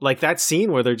 Like, that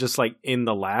scene where they're just, like, in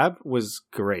the lab was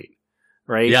great,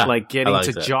 right? Yeah, like, getting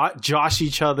to josh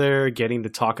each other, getting to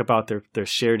talk about their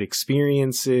shared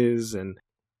experiences, and,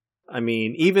 I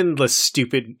mean, even the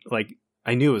stupid, like,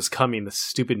 I knew it was coming, the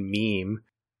stupid meme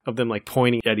of them, like,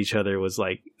 pointing at each other was,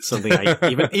 like, something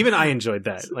even I enjoyed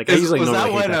that. Like, I usually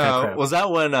normally hate that kind of crap. Was that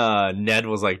when Ned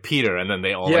was like Peter, and then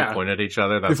they all like pointed at each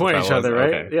other? They point at each other,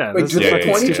 right? Okay. Yeah. Wait, do they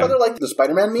point at each other like the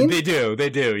Spider-Man meme? They do.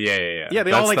 Yeah. Yeah,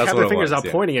 they all, like, have their fingers out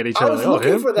pointing at each other. I was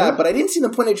looking for that, but I didn't see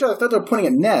them point at each other. I thought they were pointing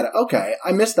at Ned. Okay,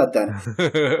 I missed that then.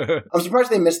 I'm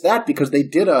surprised they missed that, because they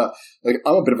did I'm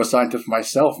a bit of a scientist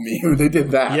myself meme. They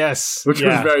did that. Yes. Which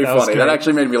was very funny. That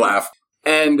actually made me laugh.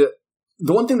 And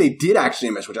the one thing they did actually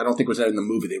miss, which I don't think was in the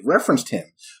movie, they referenced him,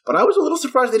 but I was a little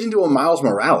surprised they didn't do a Miles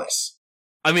Morales.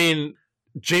 I mean,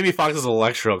 Jamie Foxx's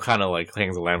Electro kind of, like,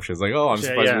 hangs a lampshade. Like, oh, I'm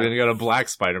surprised we didn't get a black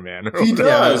Spider-Man. He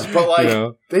does, but,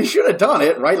 like, they should have done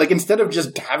it, right? Like, instead of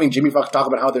just having Jamie Foxx talk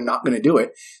about how they're not going to do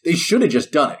it, they should have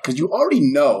just done it, because you already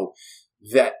know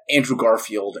that Andrew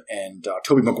Garfield and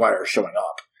Tobey Maguire are showing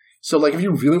up. So, like, if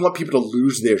you really want people to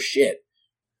lose their shit,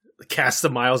 cast a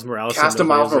Miles Morales.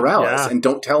 And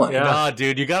don't tell him. Yeah. Nah,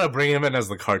 dude, you gotta bring him in as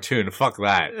the cartoon. Fuck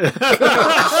that.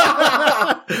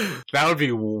 That would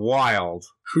be wild.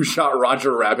 Who shot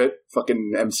Roger Rabbit?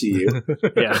 Fucking MCU.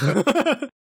 Yeah.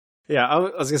 Yeah, I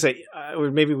was going to say,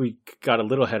 maybe we got a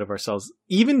little ahead of ourselves.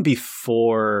 Even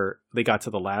before they got to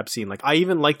the lab scene, like, I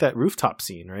even liked that rooftop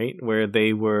scene, right? Where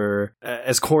they were,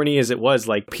 as corny as it was,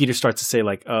 like, Peter starts to say,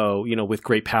 like, oh, you know, with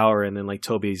great power, and then, like,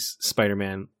 Tobey's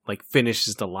Spider-Man, like,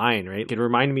 finishes the line, right? It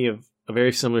reminded me of a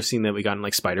very similar scene that we got in,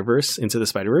 like, Spider-Verse, Into the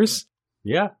Spider-Verse.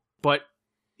 Yeah. But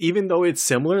even though it's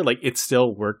similar, like, it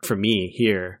still worked for me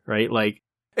here, right? Like,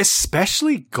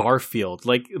 especially Garfield,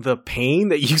 like, the pain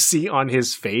that you see on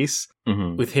his face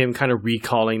with him kind of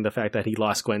recalling the fact that he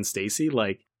lost Gwen Stacy.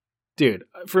 Like, dude,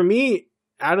 for me,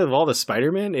 out of all the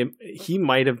Spider-Man, he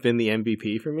might have been the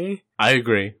MVP for me. I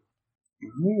agree.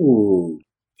 Ooh.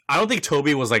 I don't think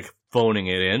Tobey was, like, phoning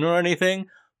it in or anything,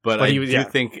 but I do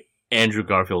think Andrew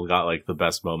Garfield got, like, the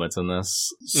best moments in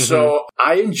this. So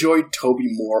I enjoyed Tobey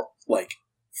more, like,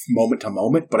 moment to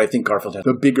moment, but I think Garfield had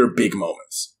the big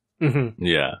moments. Mm-hmm.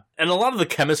 Yeah. And a lot of the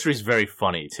chemistry is very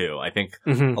funny, too. I think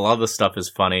Mm-hmm. a lot of the stuff is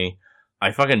funny.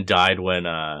 I fucking died when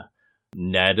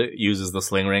Ned uses the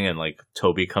sling ring and, like,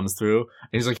 Toby comes through. And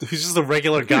he's like, who's just a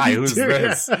regular guy? Who's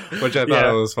this? Which I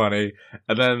thought was funny.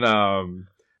 And then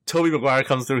Toby Maguire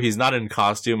comes through. He's not in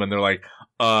costume. And they're like,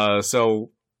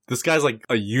 so this guy's like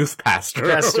a youth pastor.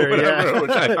 Pastor, or whatever, yeah.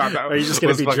 Which I thought that Are you just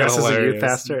going to be dressed as a youth hilarious.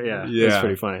 pastor? Yeah. Yeah. That's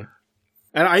pretty funny.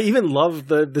 And I even love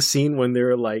the scene when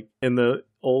they're like in the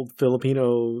old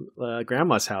Filipino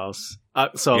grandma's house.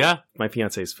 So my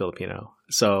fiance is Filipino.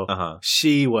 So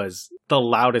she was the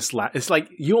loudest It's like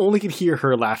you only could hear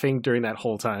her laughing during that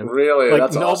whole time. Really? Like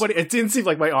That's nobody, awesome. It didn't seem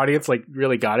like my audience like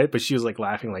really got it, but she was like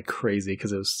laughing like crazy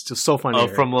because it was just so funny. Oh,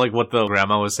 from like what the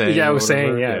grandma was saying? Yeah, I or was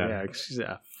saying, whatever?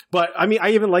 yeah. But I mean,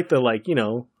 I even like the like,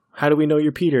 how do we know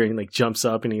you're Peter? And he like jumps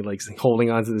up and he like holding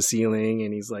onto the ceiling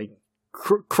and he's like,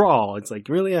 crawl. It's like,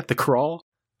 really have to crawl?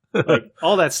 Like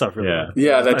all that stuff. Really Yeah.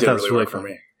 Yeah, that I did thought it was really really work for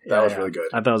funny. me. That was really good.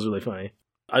 I thought it was really funny.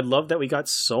 I love that we got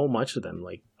so much of them.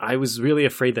 Like I was really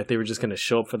afraid that they were just going to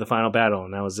show up for the final battle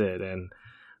and that was it. And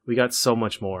we got so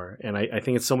much more. And I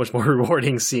think it's so much more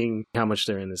rewarding seeing how much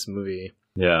they're in this movie.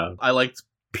 Yeah. I liked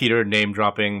Peter name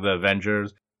dropping the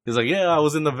Avengers. He's like, yeah, I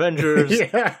was in the Avengers.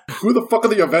 Yeah. Who the fuck are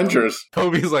the Avengers?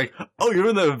 Toby's like, oh, you're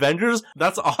in the Avengers?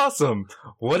 That's awesome.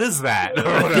 What is that? Or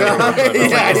whatever.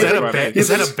 Yeah, Is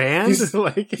that a band? He's,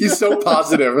 like he's so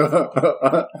positive.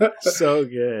 so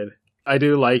good. I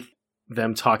do like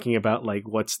them talking about like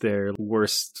what's their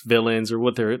worst villains or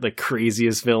what their like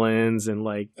craziest villains and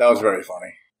like That was very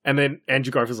funny. and then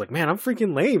Andrew Garfield's like, man, I'm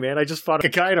freaking lame, man. I just fought a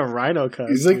guy in a rhino costume.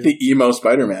 He's like the emo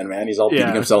Spider-Man, man. He's all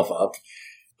beating himself up.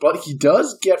 But he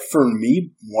does get, for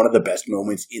me, one of the best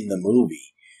moments in the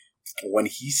movie. When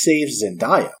he saves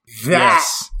Zendaya. That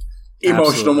emotional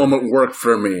Absolutely. moment worked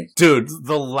for me. Dude,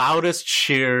 the loudest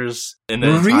cheers in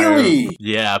the Really? entire...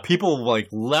 Yeah, people like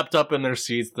leapt up in their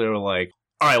seats. They were like,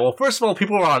 all right, well, first of all,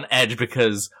 people were on edge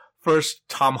because first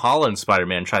Tom Holland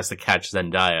Spider-Man tries to catch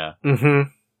Zendaya.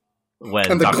 Mm-hmm.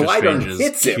 When And the Doctor glider Strange's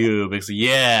hits him. cube.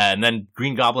 Yeah, and then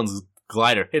Green Goblin's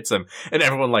glider hits him, and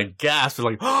everyone like gasps,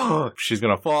 like, oh, she's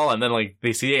gonna fall, and then like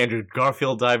they see Andrew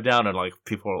Garfield dive down, and like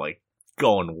people are like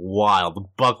going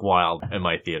wild, buck wild in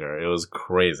my theater. It was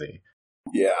crazy.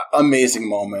 Yeah, amazing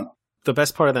moment. The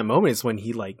best part of that moment is when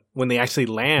when they actually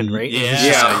land, right? Yeah, And he's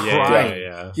just yeah,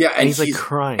 crying. Yeah, And he's like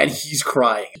crying. And he's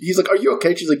crying. He's like, are you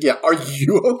okay? She's like, yeah, are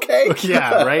you okay?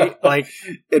 Yeah, right? Like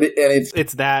and it's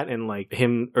it's that and like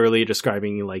him earlier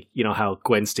describing like, how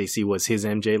Gwen Stacy was his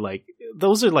MJ, like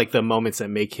those are like the moments that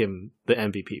make him the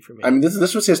MVP for me. I mean,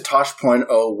 this was his Tosh.0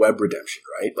 web redemption,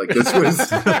 right? Like this was.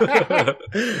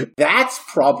 That's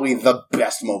probably the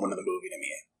best moment of the movie to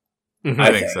me.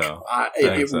 I think so.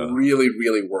 It really,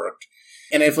 really worked.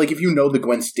 And if you know the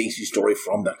Gwen Stacy story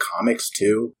from the comics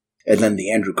too, and then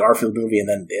the Andrew Garfield movie, and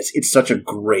then this, it's such a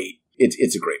great.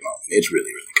 It's a great moment. It's really,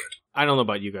 really I don't know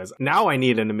about you guys. Now I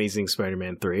need an Amazing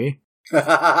Spider-Man 3. good.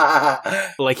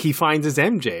 Like he finds his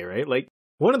MJ, right? Like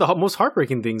one of the most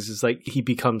heartbreaking things is like he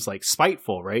becomes like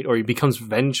spiteful, right? Or he becomes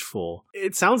vengeful.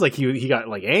 It sounds like he got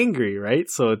like angry, right?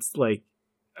 So it's like,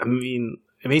 I mean,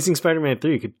 Amazing Spider-Man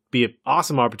 3 could be an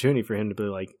awesome opportunity for him to be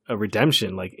like a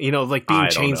redemption, like, like being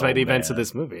changed by the events of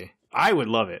this movie. I would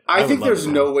love it. I think would love there's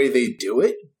it. no way they do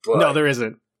it. But No, there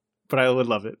isn't. But I would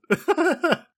love it.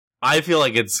 I feel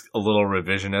like it's a little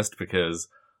revisionist because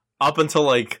up until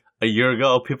like a year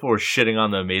ago, people were shitting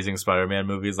on the Amazing Spider-Man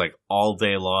movies like all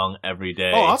day long, every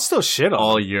day. Oh, I'll still shit on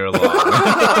all them. year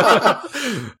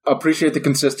long. Appreciate the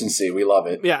consistency. We love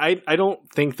it. Yeah, I don't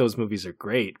think those movies are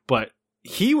great, but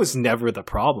he was never the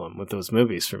problem with those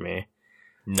movies for me.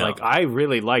 No. Like, I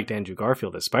really liked Andrew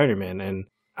Garfield as Spider-Man, and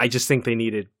I just think they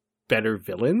needed better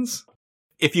villains.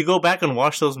 If you go back and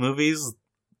watch those movies,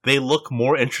 they look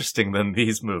more interesting than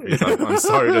these movies. I'm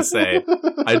sorry to say.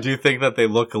 I do think that they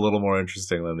look a little more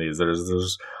interesting than these.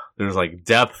 There's like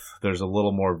depth. There's a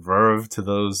little more verve to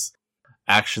those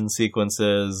action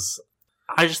sequences.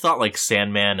 I just thought like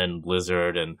Sandman and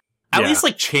Lizard and at least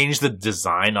like change the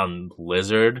design on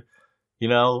Lizard.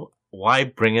 Why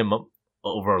bring him up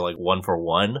over like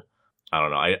 1-for-1? I don't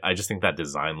know. I just think that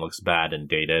design looks bad and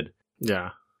dated.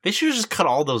 Yeah. They should have just cut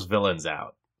all those villains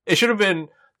out. It should have been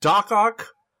Doc Ock,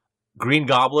 Green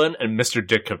Goblin, and Mr.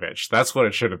 Ditkovich. That's what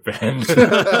it should have been.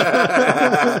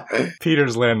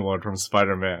 Peter's landlord from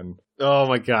Spider-Man. Oh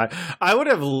my god. I would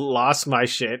have lost my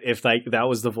shit if like that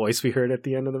was the voice we heard at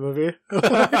the end of the movie.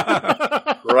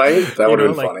 Right? That would have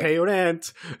been like, funny. pay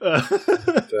rent. That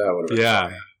would have been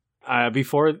Yeah. funny.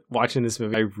 Before watching this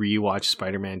movie, I rewatched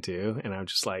Spider-Man 2, and I'm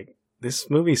just like, this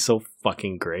movie's so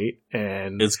fucking great.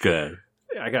 And It's good.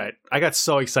 I got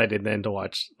so excited then to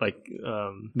watch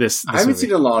this I haven't movie. seen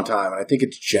it in a long time, and I think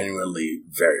it's genuinely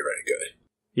very, very good.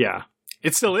 Yeah,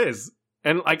 it still is.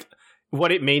 And like,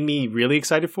 what it made me really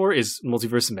excited for is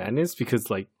Multiverse of Madness, because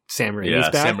like Sam Raimi's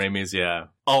back. Sam Raimi's, yeah.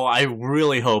 Oh, I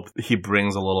really hope he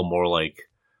brings a little more like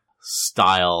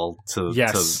style to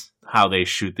how they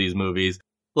shoot these movies.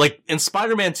 Like in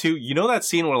Spider-Man 2, you know that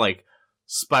scene where like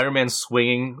Spider-Man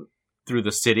swinging through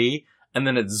the city, and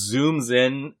then it zooms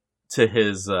in to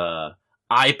his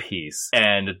eyepiece,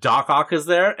 and Doc Ock is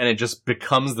there, and it just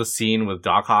becomes the scene with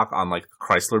Doc Ock on like the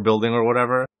Chrysler building or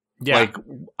whatever. Yeah. Like,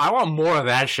 I want more of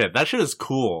that shit. That shit is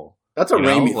cool. That's a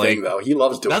Raimi thing, though. He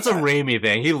loves doing that. That's a Raimi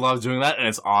thing. He loves doing that, and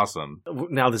it's awesome.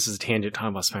 Now this is a tangent talking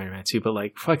about Spider-Man 2, but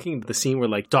like fucking the scene where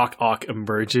like Doc Ock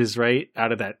emerges right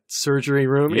out of that surgery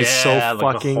room is so like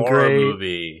fucking the horror great.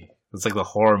 Movie. It's like the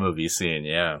horror movie scene,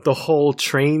 yeah. The whole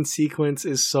train sequence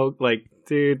is so like,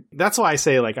 dude. That's why I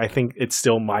say like I think it's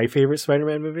still my favorite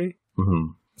Spider-Man movie.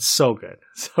 Mm-hmm. So good,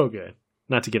 so good.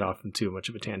 Not to get off on too much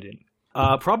of a tangent.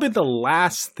 Probably the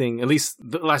last thing, at least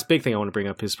the last big thing I want to bring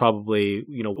up is probably,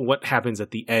 what happens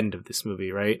at the end of this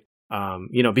movie, right?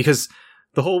 Because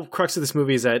the whole crux of this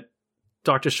movie is that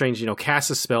Doctor Strange, casts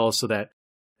a spell so that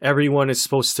everyone is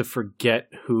supposed to forget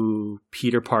who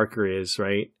Peter Parker is,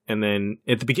 right? And then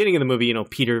at the beginning of the movie,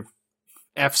 Peter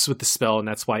F's with the spell, and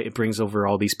that's why it brings over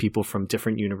all these people from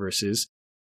different universes.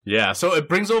 Yeah, so it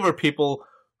brings over people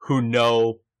who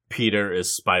know Peter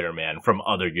is Spider-Man from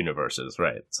other universes,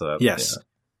 right? So yes. Yeah.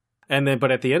 And then, but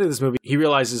at the end of this movie, he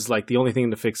realizes like the only thing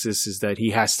to fix this is that he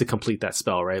has to complete that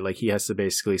spell, right? Like he has to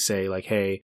basically say like,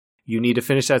 hey, you need to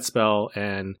finish that spell,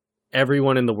 and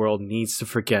everyone in the world needs to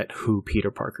forget who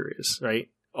Peter Parker is, right?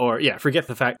 Or forget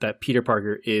the fact that Peter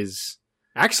Parker is...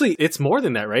 Actually, it's more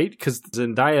than that, right? Because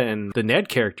Zendaya and the Ned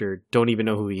character don't even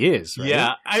know who he is, right?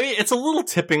 Yeah, I mean, it's a little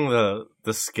tipping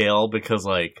the scale, because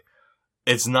like,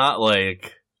 it's not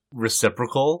like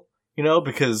reciprocal,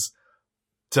 because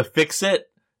to fix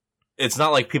it, it's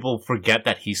not like people forget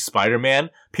that he's Spider-Man.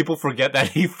 People forget that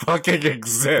he fucking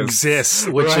exists,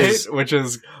 which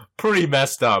is pretty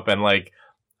messed up. And like,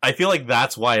 I feel like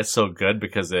that's why it's so good,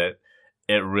 because it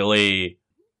really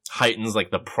heightens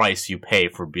like the price you pay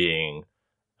for being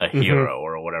a hero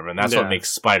or whatever, and that's what makes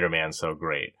Spider-Man so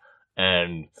great.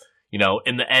 And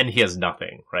in the end, he has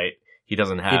nothing, right? He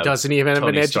doesn't even have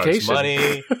an education.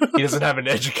 Money. He doesn't have an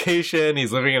education.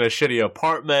 He's living in a shitty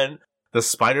apartment. The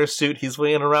spider suit he's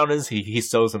swinging around he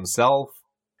sews himself.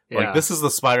 Yeah. Like, this is the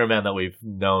Spider-Man that we've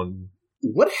known.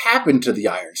 What happened to the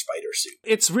Iron Spider suit?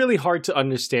 It's really hard to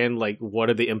understand, like, what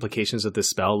are the implications of this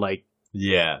spell? Like,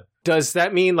 yeah. Does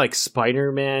that mean, like,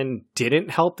 Spider-Man didn't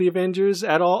help the Avengers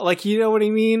at all? Like, you know what I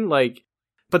mean? Like,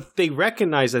 but they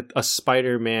recognize that a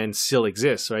Spider-Man still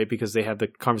exists, right? Because they have the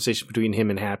conversation between him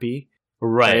and Happy.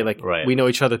 Right. Like, right. We know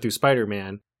each other through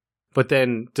Spider-Man. But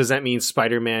then, does that mean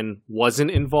Spider-Man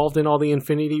wasn't involved in all the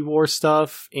Infinity War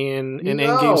stuff and Endgame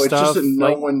stuff? No, it's just that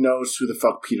no one knows who the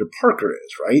fuck Peter Parker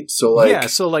is, right? So, like... Yeah,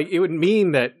 so, like, it would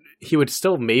mean that he would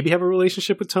still maybe have a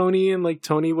relationship with Tony, and, like,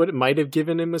 Tony might have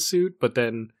given him a suit, but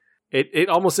then it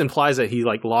almost implies that he,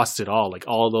 like, lost it all, like,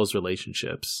 all those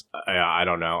relationships. I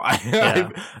don't know.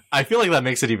 I feel like that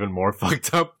makes it even more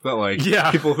fucked up, that, like,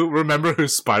 people who remember who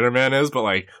Spider-Man is, but,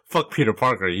 like, fuck Peter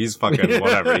Parker, he's fucking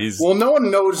whatever. Well, no one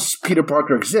knows Peter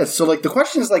Parker exists, so, like, the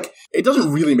question is, like, it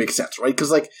doesn't really make sense, right? Because,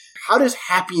 like, how does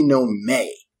Happy know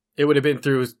May? It would have been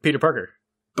through Peter Parker.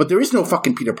 But there is no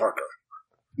fucking Peter Parker.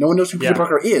 No one knows who Peter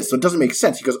Parker is, so it doesn't make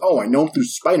sense. He goes, oh, I know him through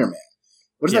Spider-Man.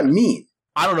 What does that mean?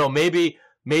 I don't know, maybe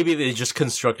they just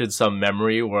constructed some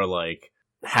memory where, like,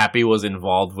 Happy was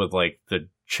involved with, like, the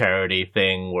charity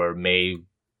thing where May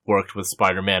worked with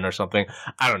Spider-Man or something.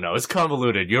 I don't know. It's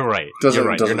convoluted. You're right. You're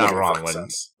right. You're not wrong.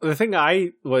 The thing I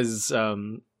was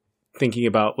thinking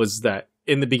about was that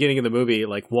in the beginning of the movie,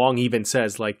 like, Wong even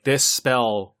says, like, this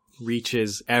spell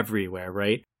reaches everywhere,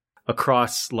 right?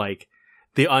 Across, like,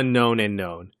 the unknown and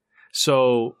known.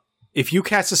 So if you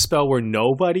cast a spell where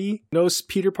nobody knows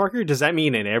Peter Parker, does that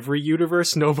mean in every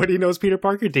universe nobody knows Peter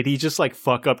Parker? Did he just, like,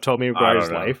 fuck up Tobey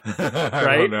Maguire's life? Right?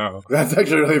 I don't know. That's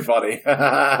actually really funny.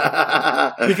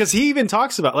 Because he even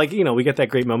talks about, like, we get that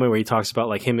great moment where he talks about,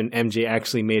 like, him and MJ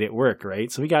actually made it work, right?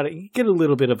 So we got to get a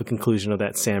little bit of a conclusion of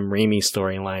that Sam Raimi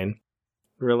storyline.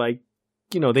 We're like,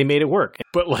 they made it work.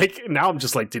 But, like, now I'm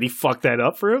just like, did he fuck that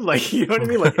up for him? Like, you know what I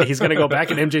mean? Like, he's going to go back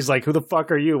and MJ's like, who the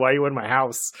fuck are you? Why are you in my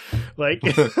house? Like,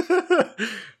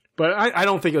 but I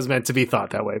don't think it was meant to be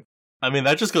thought that way. I mean,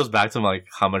 that just goes back to, like,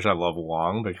 how much I love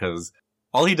Wong, because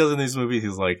all he does in these movies,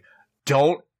 he's like,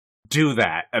 don't do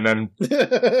that. And then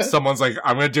someone's like,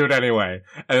 I'm gonna do it anyway.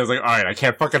 And it's like, all right, I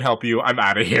can't fucking help you. I'm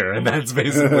out of here. And that's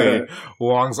basically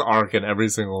Wong's arc in every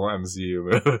single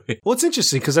MCU movie. Well, it's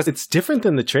interesting because it's different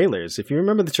than the trailers. If you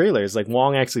remember the trailers, like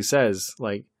Wong actually says,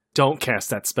 like, don't cast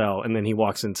that spell, and then he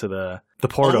walks into the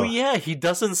portal. Oh yeah, he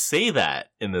doesn't say that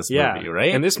in this movie,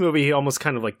 right? In this movie, he almost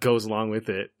kind of like goes along with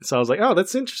it. So I was like, oh,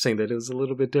 that's interesting that it was a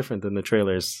little bit different than the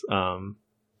trailers.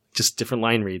 Just different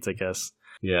line reads, I guess.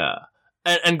 Yeah.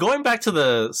 And going back to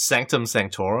the Sanctum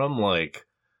Sanctorum, like,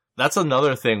 that's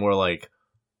another thing where, like,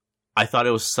 I thought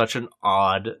it was such an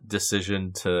odd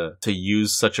decision to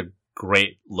use such a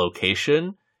great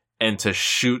location and to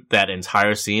shoot that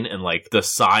entire scene in, like, the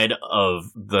side of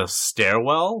the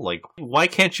stairwell. Like, why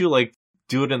can't you, like,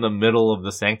 do it in the middle of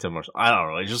the sanctum? Or I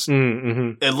don't know. It just,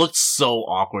 it looked so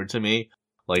awkward to me.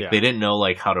 Like, they didn't know,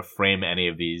 like, how to frame any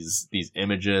of these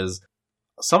images.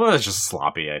 Some of it's just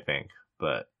sloppy, I think.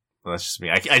 But that's just me.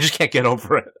 I just can't get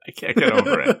over it. I can't get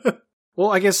over it.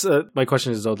 Well, I guess my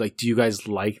question is, though, like, do you guys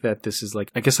like that this is,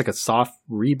 like, I guess, like a soft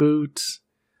reboot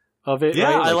of it? Yeah,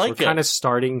 right? Like, I like we're it. kind of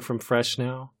starting from fresh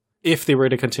now, if they were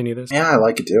to continue this. Yeah, I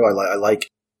like it too. I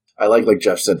like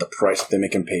Jeff said, the price they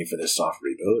make him pay for this soft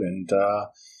reboot, and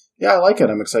yeah, I like it.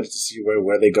 I'm excited to see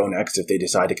where they go next. If they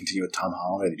decide to continue with Tom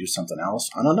Holland or they do something else,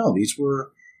 I don't know. These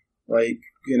were like,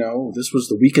 you know, this was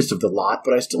the weakest of the lot,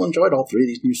 but I still enjoyed all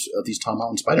three of these Tom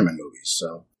Holland Spider-Man movies.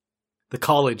 So the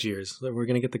college years. We're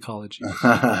gonna get the college years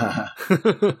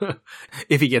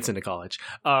if he gets into college.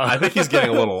 I think he's getting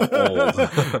a little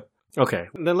old. Okay,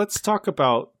 then let's talk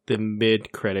about the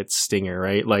mid-credits stinger,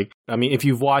 right? Like, I mean, if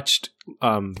you've watched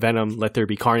Venom, Let There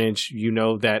Be Carnage, you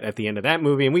know that at the end of that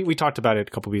movie, and we talked about it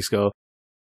a couple weeks ago,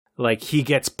 like, he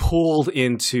gets pulled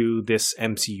into this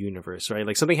MC universe, right?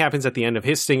 Like, something happens at the end of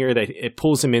his stinger that it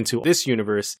pulls him into this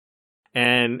universe,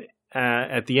 and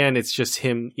at the end, it's just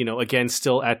him, you know, again,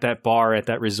 still at that bar, at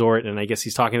that resort, and I guess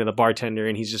he's talking to the bartender,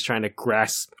 and he's just trying to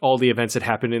grasp all the events that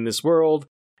happen in this world.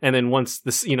 And then once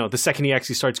this, you know, the second he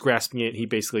actually starts grasping it, he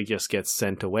basically just gets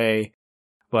sent away.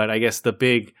 But I guess the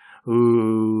big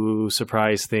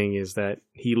surprise thing is that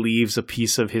he leaves a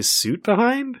piece of his suit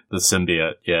behind. The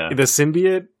symbiote, yeah. The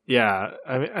symbiote, yeah.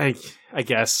 I mean, I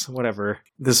guess whatever.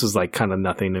 This was like kind of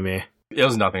nothing to me. It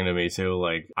was nothing to me too.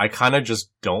 Like, I kind of just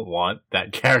don't want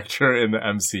that character in the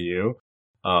MCU,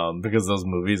 because those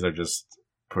movies are just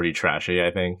pretty trashy. I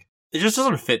think it just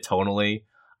doesn't fit tonally.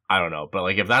 I don't know, but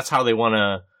like, if that's how they want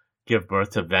to give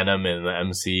birth to Venom in the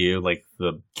MCU, like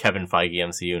the Kevin Feige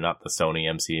MCU, not the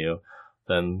Sony MCU,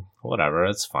 then whatever,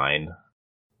 it's fine.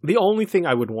 The only thing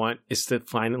I would want is to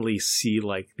finally see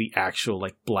like the actual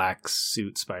like black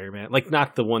suit Spider-Man, like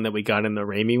not the one that we got in the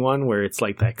Raimi one where it's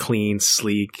like that clean,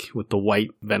 sleek with the white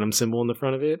Venom symbol in the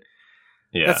front of it.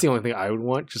 Yeah, that's the only thing I would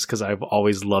want, just because I've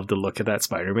always loved the look of that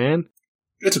Spider-Man.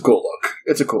 It's a cool look.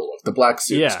 The black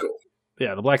suit is cool.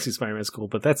 Yeah, the black suit Spider-Man is cool,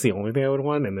 but that's the only thing I would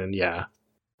want. And then, yeah,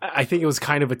 I think it was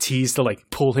kind of a tease to like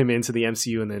pull him into the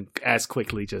MCU and then as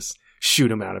quickly just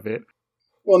shoot him out of it.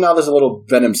 Well, now there's a little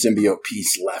Venom symbiote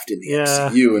piece left in the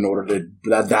MCU in order to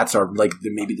that's our, like,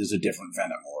 maybe there's a different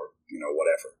Venom or, you know,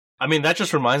 whatever. I mean, that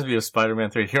just reminds me of Spider-Man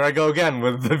 3. Here I go again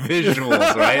with the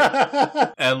visuals,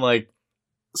 right? And like,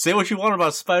 say what you want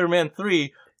about Spider-Man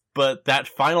 3, but that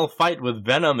final fight with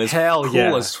Venom is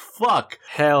cool as fuck.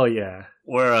 Hell yeah.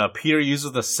 Where Peter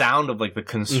uses the sound of like the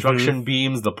construction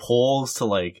beams, the poles to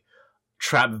like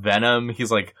trap Venom.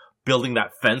 He's like building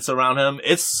that fence around him.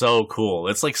 It's so cool.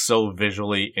 It's like so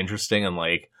visually interesting, and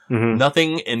like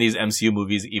nothing in these MCU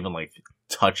movies even like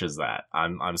touches that.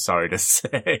 I'm sorry to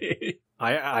say.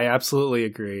 I absolutely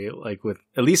agree. Like, with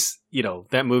at least, you know,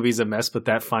 that movie's a mess, but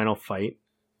that final fight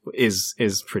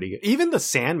is pretty good. Even the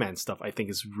Sandman stuff I think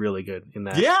is really good in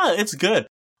that. Yeah, it's good.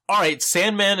 All right,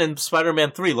 Sandman in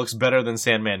Spider-Man 3 looks better than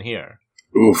Sandman here.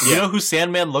 Oof. You know who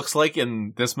Sandman looks like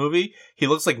in this movie? He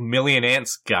looks like Million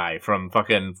Ants guy from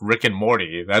fucking Rick and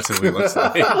Morty. That's who he looks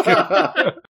like.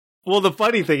 Well, the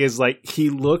funny thing is, like, he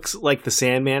looks like the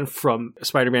Sandman from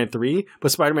Spider-Man 3,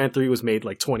 but Spider-Man 3 was made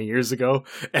like 20 years ago,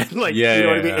 and like, you know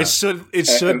what I mean? It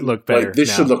should look better. Like, this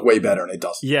now. should look way better, and it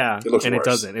doesn't. Yeah, it looks and worse. It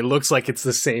doesn't. It looks like it's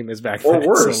the same as back or then.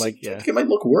 worse. So, like, yeah, it might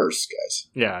look worse, guys.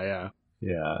 Yeah.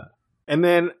 And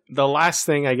then the last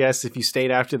thing, I guess, if you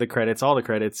stayed after the credits, all the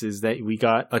credits, is that we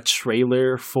got a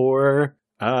trailer for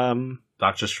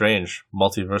Doctor Strange,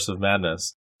 Multiverse of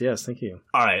Madness. Yes, thank you.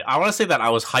 All right, I want to say that I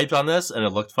was hyped on this and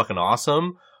it looked fucking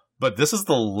awesome, but this is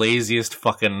the laziest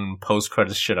fucking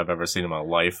post-credits shit I've ever seen in my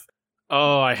life.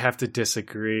 Oh, I have to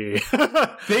disagree.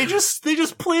 They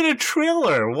just played a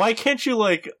trailer. Why can't you,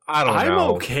 like, I don't know.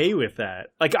 I'm okay with that.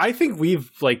 Like, I think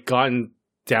we've like gotten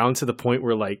down to the point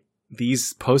where like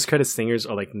these post-credit stingers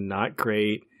are like not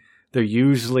great. they're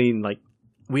usually like,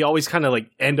 we always kind of like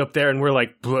end up there and we're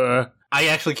like, blah. I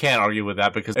actually can't argue with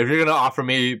that because if you're gonna offer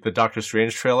me the Doctor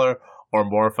Strange trailer or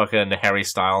more fucking Harry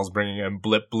Styles bringing in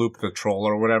Blip Bloop the troll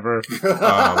or whatever,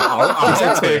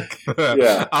 I'll take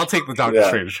I'll take the Doctor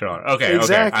Strange trailer. Okay,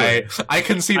 exactly. Okay, I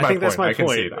concede my point. That's my I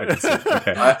point. concede.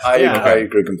 Okay. I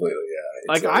agree completely.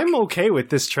 Yeah, like I'm okay with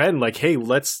this trend. Like, hey,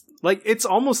 let's like it's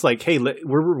almost like, hey,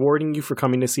 we're rewarding you for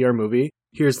coming to see our movie.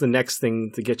 Here's the next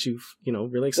thing to get you,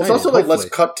 really excited. It's also like, let's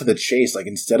cut to the chase. Like,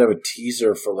 instead of a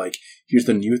teaser for like, here's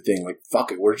the new thing. Like,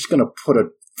 fuck it, we're just gonna put a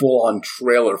full on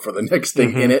trailer for the next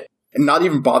thing in it. And not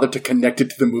even bother to connect it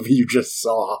to the movie you just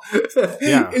saw.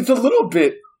 Yeah. It's a little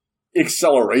bit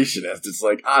accelerationist. It's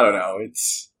like, I don't know.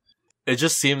 It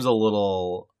just seems a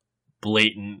little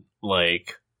blatant,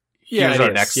 like, yeah, here's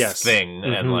our next thing,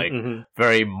 and like,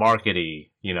 very markety,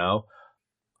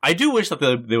 I do wish that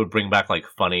they would bring back, like,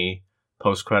 funny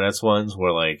post-credits ones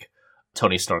where, like,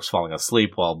 Tony Stark's falling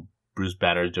asleep while Bruce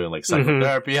Banner's doing, like,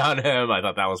 psychotherapy on him. I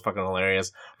thought that was fucking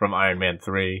hilarious from Iron Man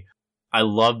 3. I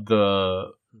loved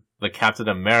the Captain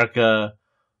America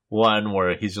one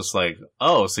where he's just like,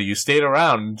 oh, so you stayed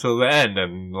around until the end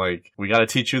and like, we gotta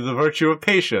teach you the virtue of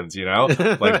patience,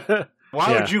 Like,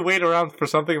 why would you wait around for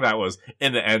something that was,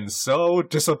 in the end, so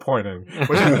disappointing?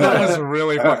 Which I thought was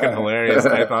really fucking hilarious.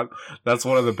 I thought that's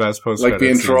one of the best post-credit like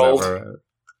being scenes trolled. ever.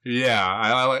 Yeah,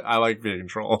 I like being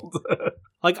trolled.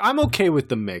 Like, I'm okay with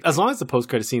the mix. As long as the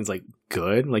post-credit scene's like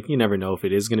good, like you never know if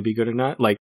it is going to be good or not.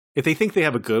 Like, if they think they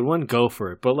have a good one, go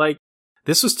for it. But like,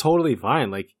 this was totally fine.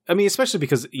 Like, I mean, especially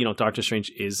because, Doctor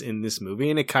Strange is in this movie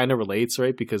and it kind of relates,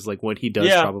 right? Because like what he does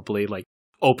probably like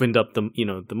opened up the,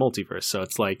 the multiverse. So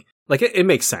it's like it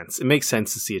makes sense. It makes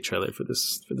sense to see a trailer for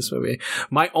this movie.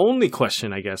 My only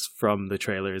question, I guess, from the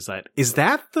trailer is that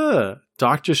the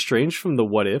Doctor Strange from the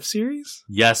What If series?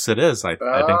 Yes, it is. I think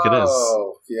it is.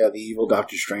 Oh, yeah, the evil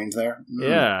Doctor Strange there.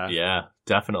 Yeah. Yeah,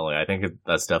 definitely. I think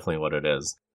that's definitely what it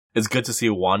is. It's good to see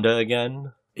Wanda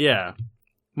again. Yeah.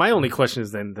 My only question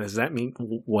is then, does that mean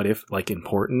What If, like,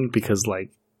 important? Because,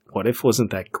 like, What If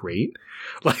wasn't that great?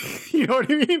 Like, you know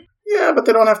what I mean? Yeah, but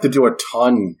they don't have to do a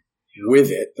ton with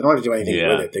it. They don't have to do anything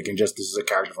with it. They can just, this is a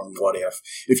character from What If.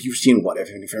 If you've seen What If,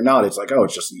 and if you're not, it's like, oh,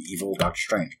 it's just an evil Doctor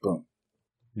Strange. Boom.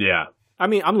 Yeah. I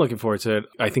mean, I'm looking forward to it.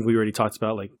 I think we already talked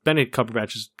about, like, Benedict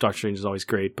Cumberbatch's Doctor Strange is always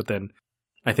great, but then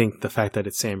I think the fact that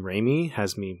it's Sam Raimi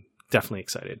has me definitely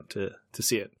excited to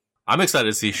see it. I'm excited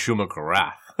to see Shuma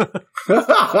Gorath.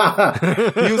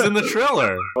 He was in the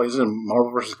trailer. Oh, he's in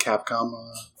Marvel vs. Capcom.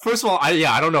 First of all,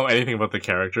 I don't know anything about the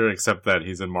character except that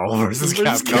he's in Marvel vs.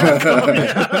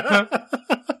 Capcom.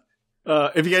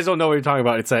 If you guys don't know what you're talking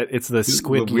about, it's the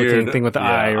squid-looking thing with the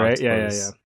eye, right? Yeah.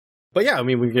 But yeah, I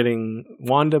mean, we're getting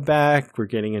Wanda back. We're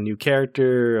getting a new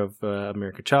character of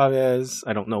America Chavez.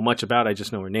 I don't know much about it. I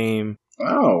just know her name.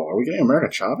 Oh, are we getting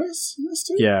America Chavez in this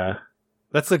too? Yeah.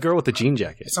 That's the girl with the jean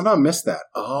jacket. Somehow missed that.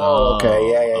 Oh,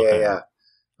 okay. Yeah.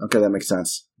 Okay, that makes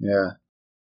sense. Yeah.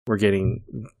 We're getting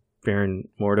Baron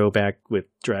Mordo back with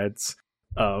dreads.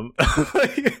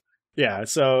 Yeah,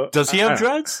 so... Does he have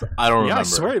dreads? I don't remember. Yeah, I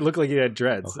swear it looked like he had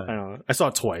dreads. Okay. I don't know. I saw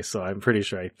it twice, so I'm pretty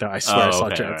sure I swear I saw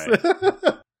dreads.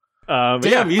 Right.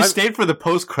 Damn, you stayed for the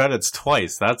post-credits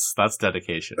twice. That's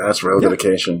dedication. That's real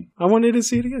dedication. I wanted to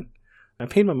see it again. I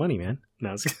paid my money, man.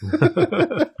 No,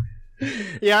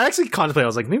 yeah, I actually contemplated. I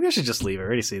was like, maybe I should just leave. I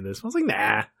already seen this. I was like,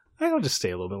 nah. I'll just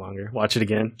stay a little bit longer. Watch it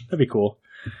again. That'd be cool.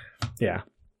 Yeah.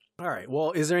 All right.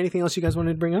 Well, is there anything else you guys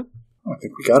wanted to bring up? I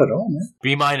think we got it all, man.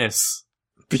 B-.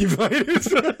 B-.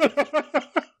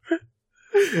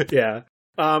 Yeah.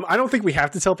 I don't think we have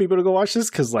to tell people to go watch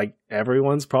this because, like,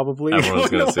 everyone's going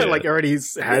to see it. Like, already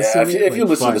has seen it. If you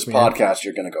listen to this podcast,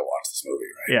 you're going to go watch this movie,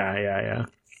 right?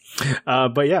 Yeah.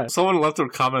 But yeah. Someone left a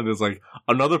comment that's like,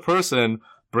 another person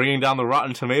bringing down the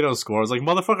Rotten Tomatoes score. It's like,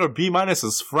 motherfucker, B-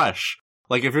 is fresh.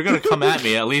 Like, if you're going to come at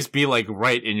me, at least be, like,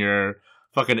 right in your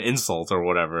fucking insult or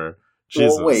whatever.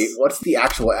 Jesus. Well, wait, what's the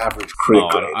actual average critic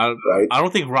grade, right? I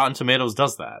don't think Rotten Tomatoes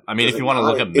does that. I mean, if you want to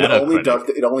look at Metacritic.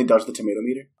 It only does the tomato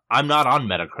meter? I'm not on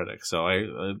Metacritic, so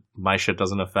my shit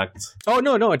doesn't affect... Oh,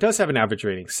 no, it does have an average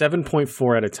rating.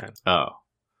 7.4 out of 10. Oh.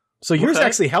 So yours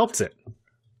actually helped it.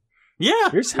 Yeah.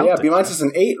 Yours helped it. B- is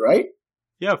an 8, right?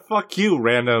 Yeah, fuck you,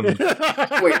 random. Wait,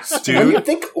 dude.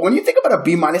 When you think about a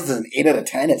B- as an 8 out of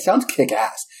 10, it sounds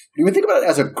kick-ass. When you think about it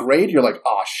as a grade, you're like,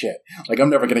 oh shit. Like, I'm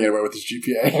never gonna get away with this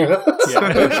GPA.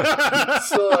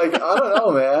 So, like, I don't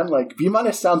know, man. Like, B-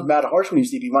 sounds mad harsh when you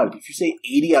see B-. But if you say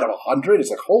 80 out of 100, it's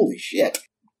like, holy shit.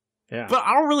 Yeah. But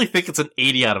I don't really think it's an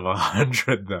 80 out of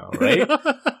 100, though, right?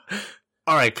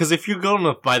 All right, because if you're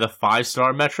going by the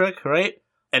 5-star metric, right?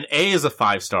 An A is a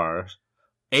 5-star.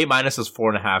 A- is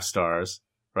 4.5 stars,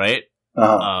 right?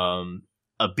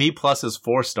 A B plus is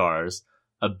 4 stars,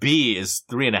 a B is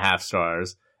 3.5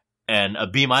 stars, and a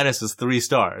B minus is 3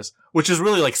 stars, which is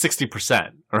really like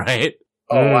 60%, right?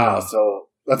 Oh, wow. So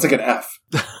that's like an F.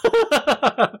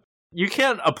 You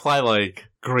can't apply like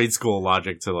grade school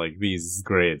logic to like these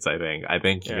grades, I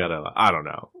think you gotta, I don't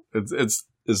know.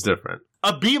 It's different.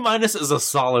 A B minus is a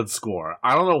solid score.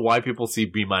 I don't know why people see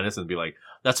B minus and be like,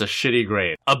 that's a shitty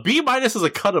grade. A B minus is a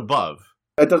cut above.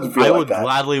 It doesn't feel I like would that.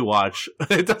 gladly watch.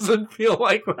 It doesn't feel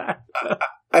like that.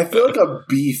 I feel like a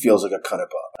B feels like a cut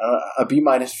above. A B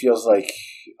minus feels like,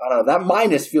 I don't know, that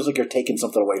minus feels like you're taking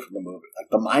something away from the movie. Like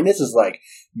the minus is like,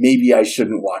 maybe I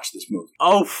shouldn't watch this movie.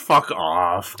 Oh, fuck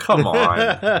off. Come on.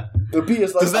 The B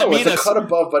is like, it's a cut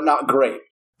above, but not great.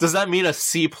 Does that mean a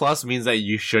C plus means that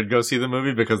you should go see the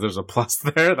movie because there's a plus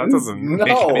there? That doesn't make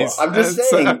any sense. I'm just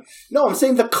saying, I'm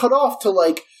saying the cutoff to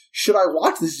like, should I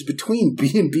watch this is between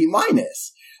B and B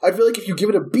minus. I feel like if you give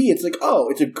it a B, it's like, oh,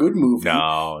 it's a good movie.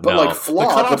 But like flawed.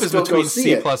 The cutoff but is still between go see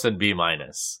C it. plus and B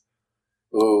minus.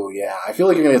 Oh, yeah. I feel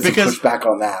like you're going to get some pushback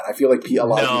on that. I feel like a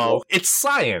lot of people... No, it's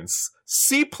science.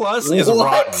 C plus is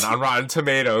rotten on Rotten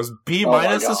Tomatoes. B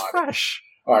minus is fresh.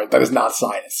 All right, that is not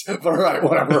science. But all right,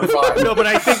 whatever, fine. No, but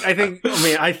I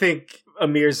think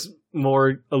Amir's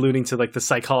more alluding to like the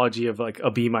psychology of like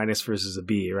a B minus versus a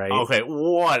B, right? Okay,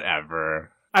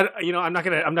 whatever. I'm not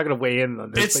gonna weigh in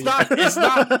on this.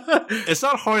 It's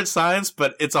not hard science,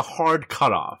 but it's a hard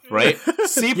cutoff, right?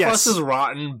 C plus is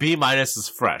rotten, B minus is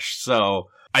fresh. So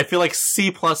I feel like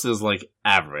C plus is like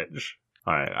average.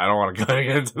 All right, I don't want to go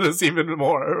into this even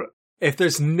more. If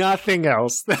there's nothing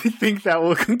else, I think that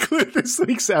will conclude this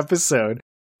week's episode.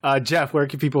 Jeff, where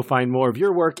can people find more of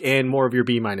your work and more of your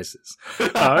B minuses?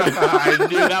 I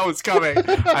knew that was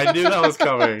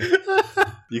coming.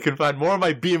 You can find more of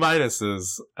my B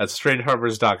minuses at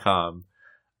strangeharbors.com.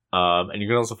 And you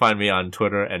can also find me on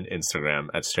Twitter and Instagram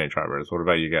at strangeharbors. What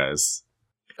about you guys?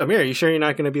 Amir, are you sure you're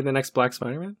not going to be the next Black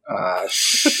Spider-Man?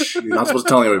 You're not supposed to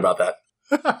tell anybody about that.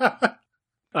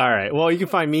 All right. Well, you can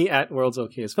find me at World's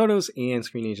Okayest Photos and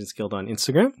Screen Agents Guild on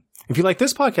Instagram. If you like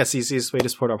this podcast, the easiest way to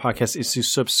support our podcast is to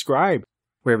subscribe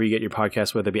wherever you get your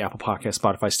podcasts, whether it be Apple Podcasts,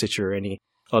 Spotify, Stitcher, or any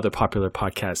other popular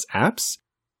podcast apps.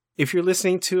 If you're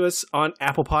listening to us on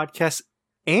Apple Podcasts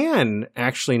and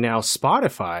actually now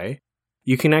Spotify,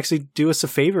 you can actually do us a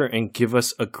favor and give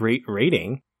us a great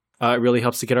rating. It really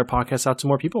helps to get our podcast out to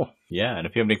more people. Yeah, and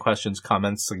if you have any questions,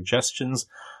 comments, suggestions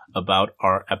about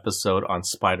our episode on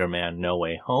Spider-Man No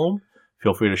Way Home,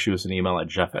 feel free to shoot us an email at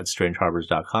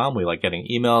jeff@strangeharbors.com. We like getting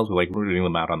emails. We like reading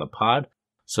them out on the pod.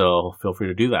 So feel free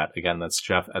to do that. Again, that's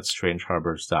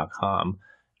jeff@strangeharbors.com.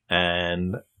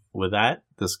 And with that,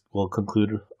 this will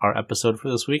conclude our episode for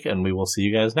this week, and we will see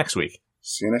you guys next week.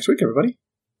 See you next week, everybody.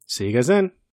 See you guys then.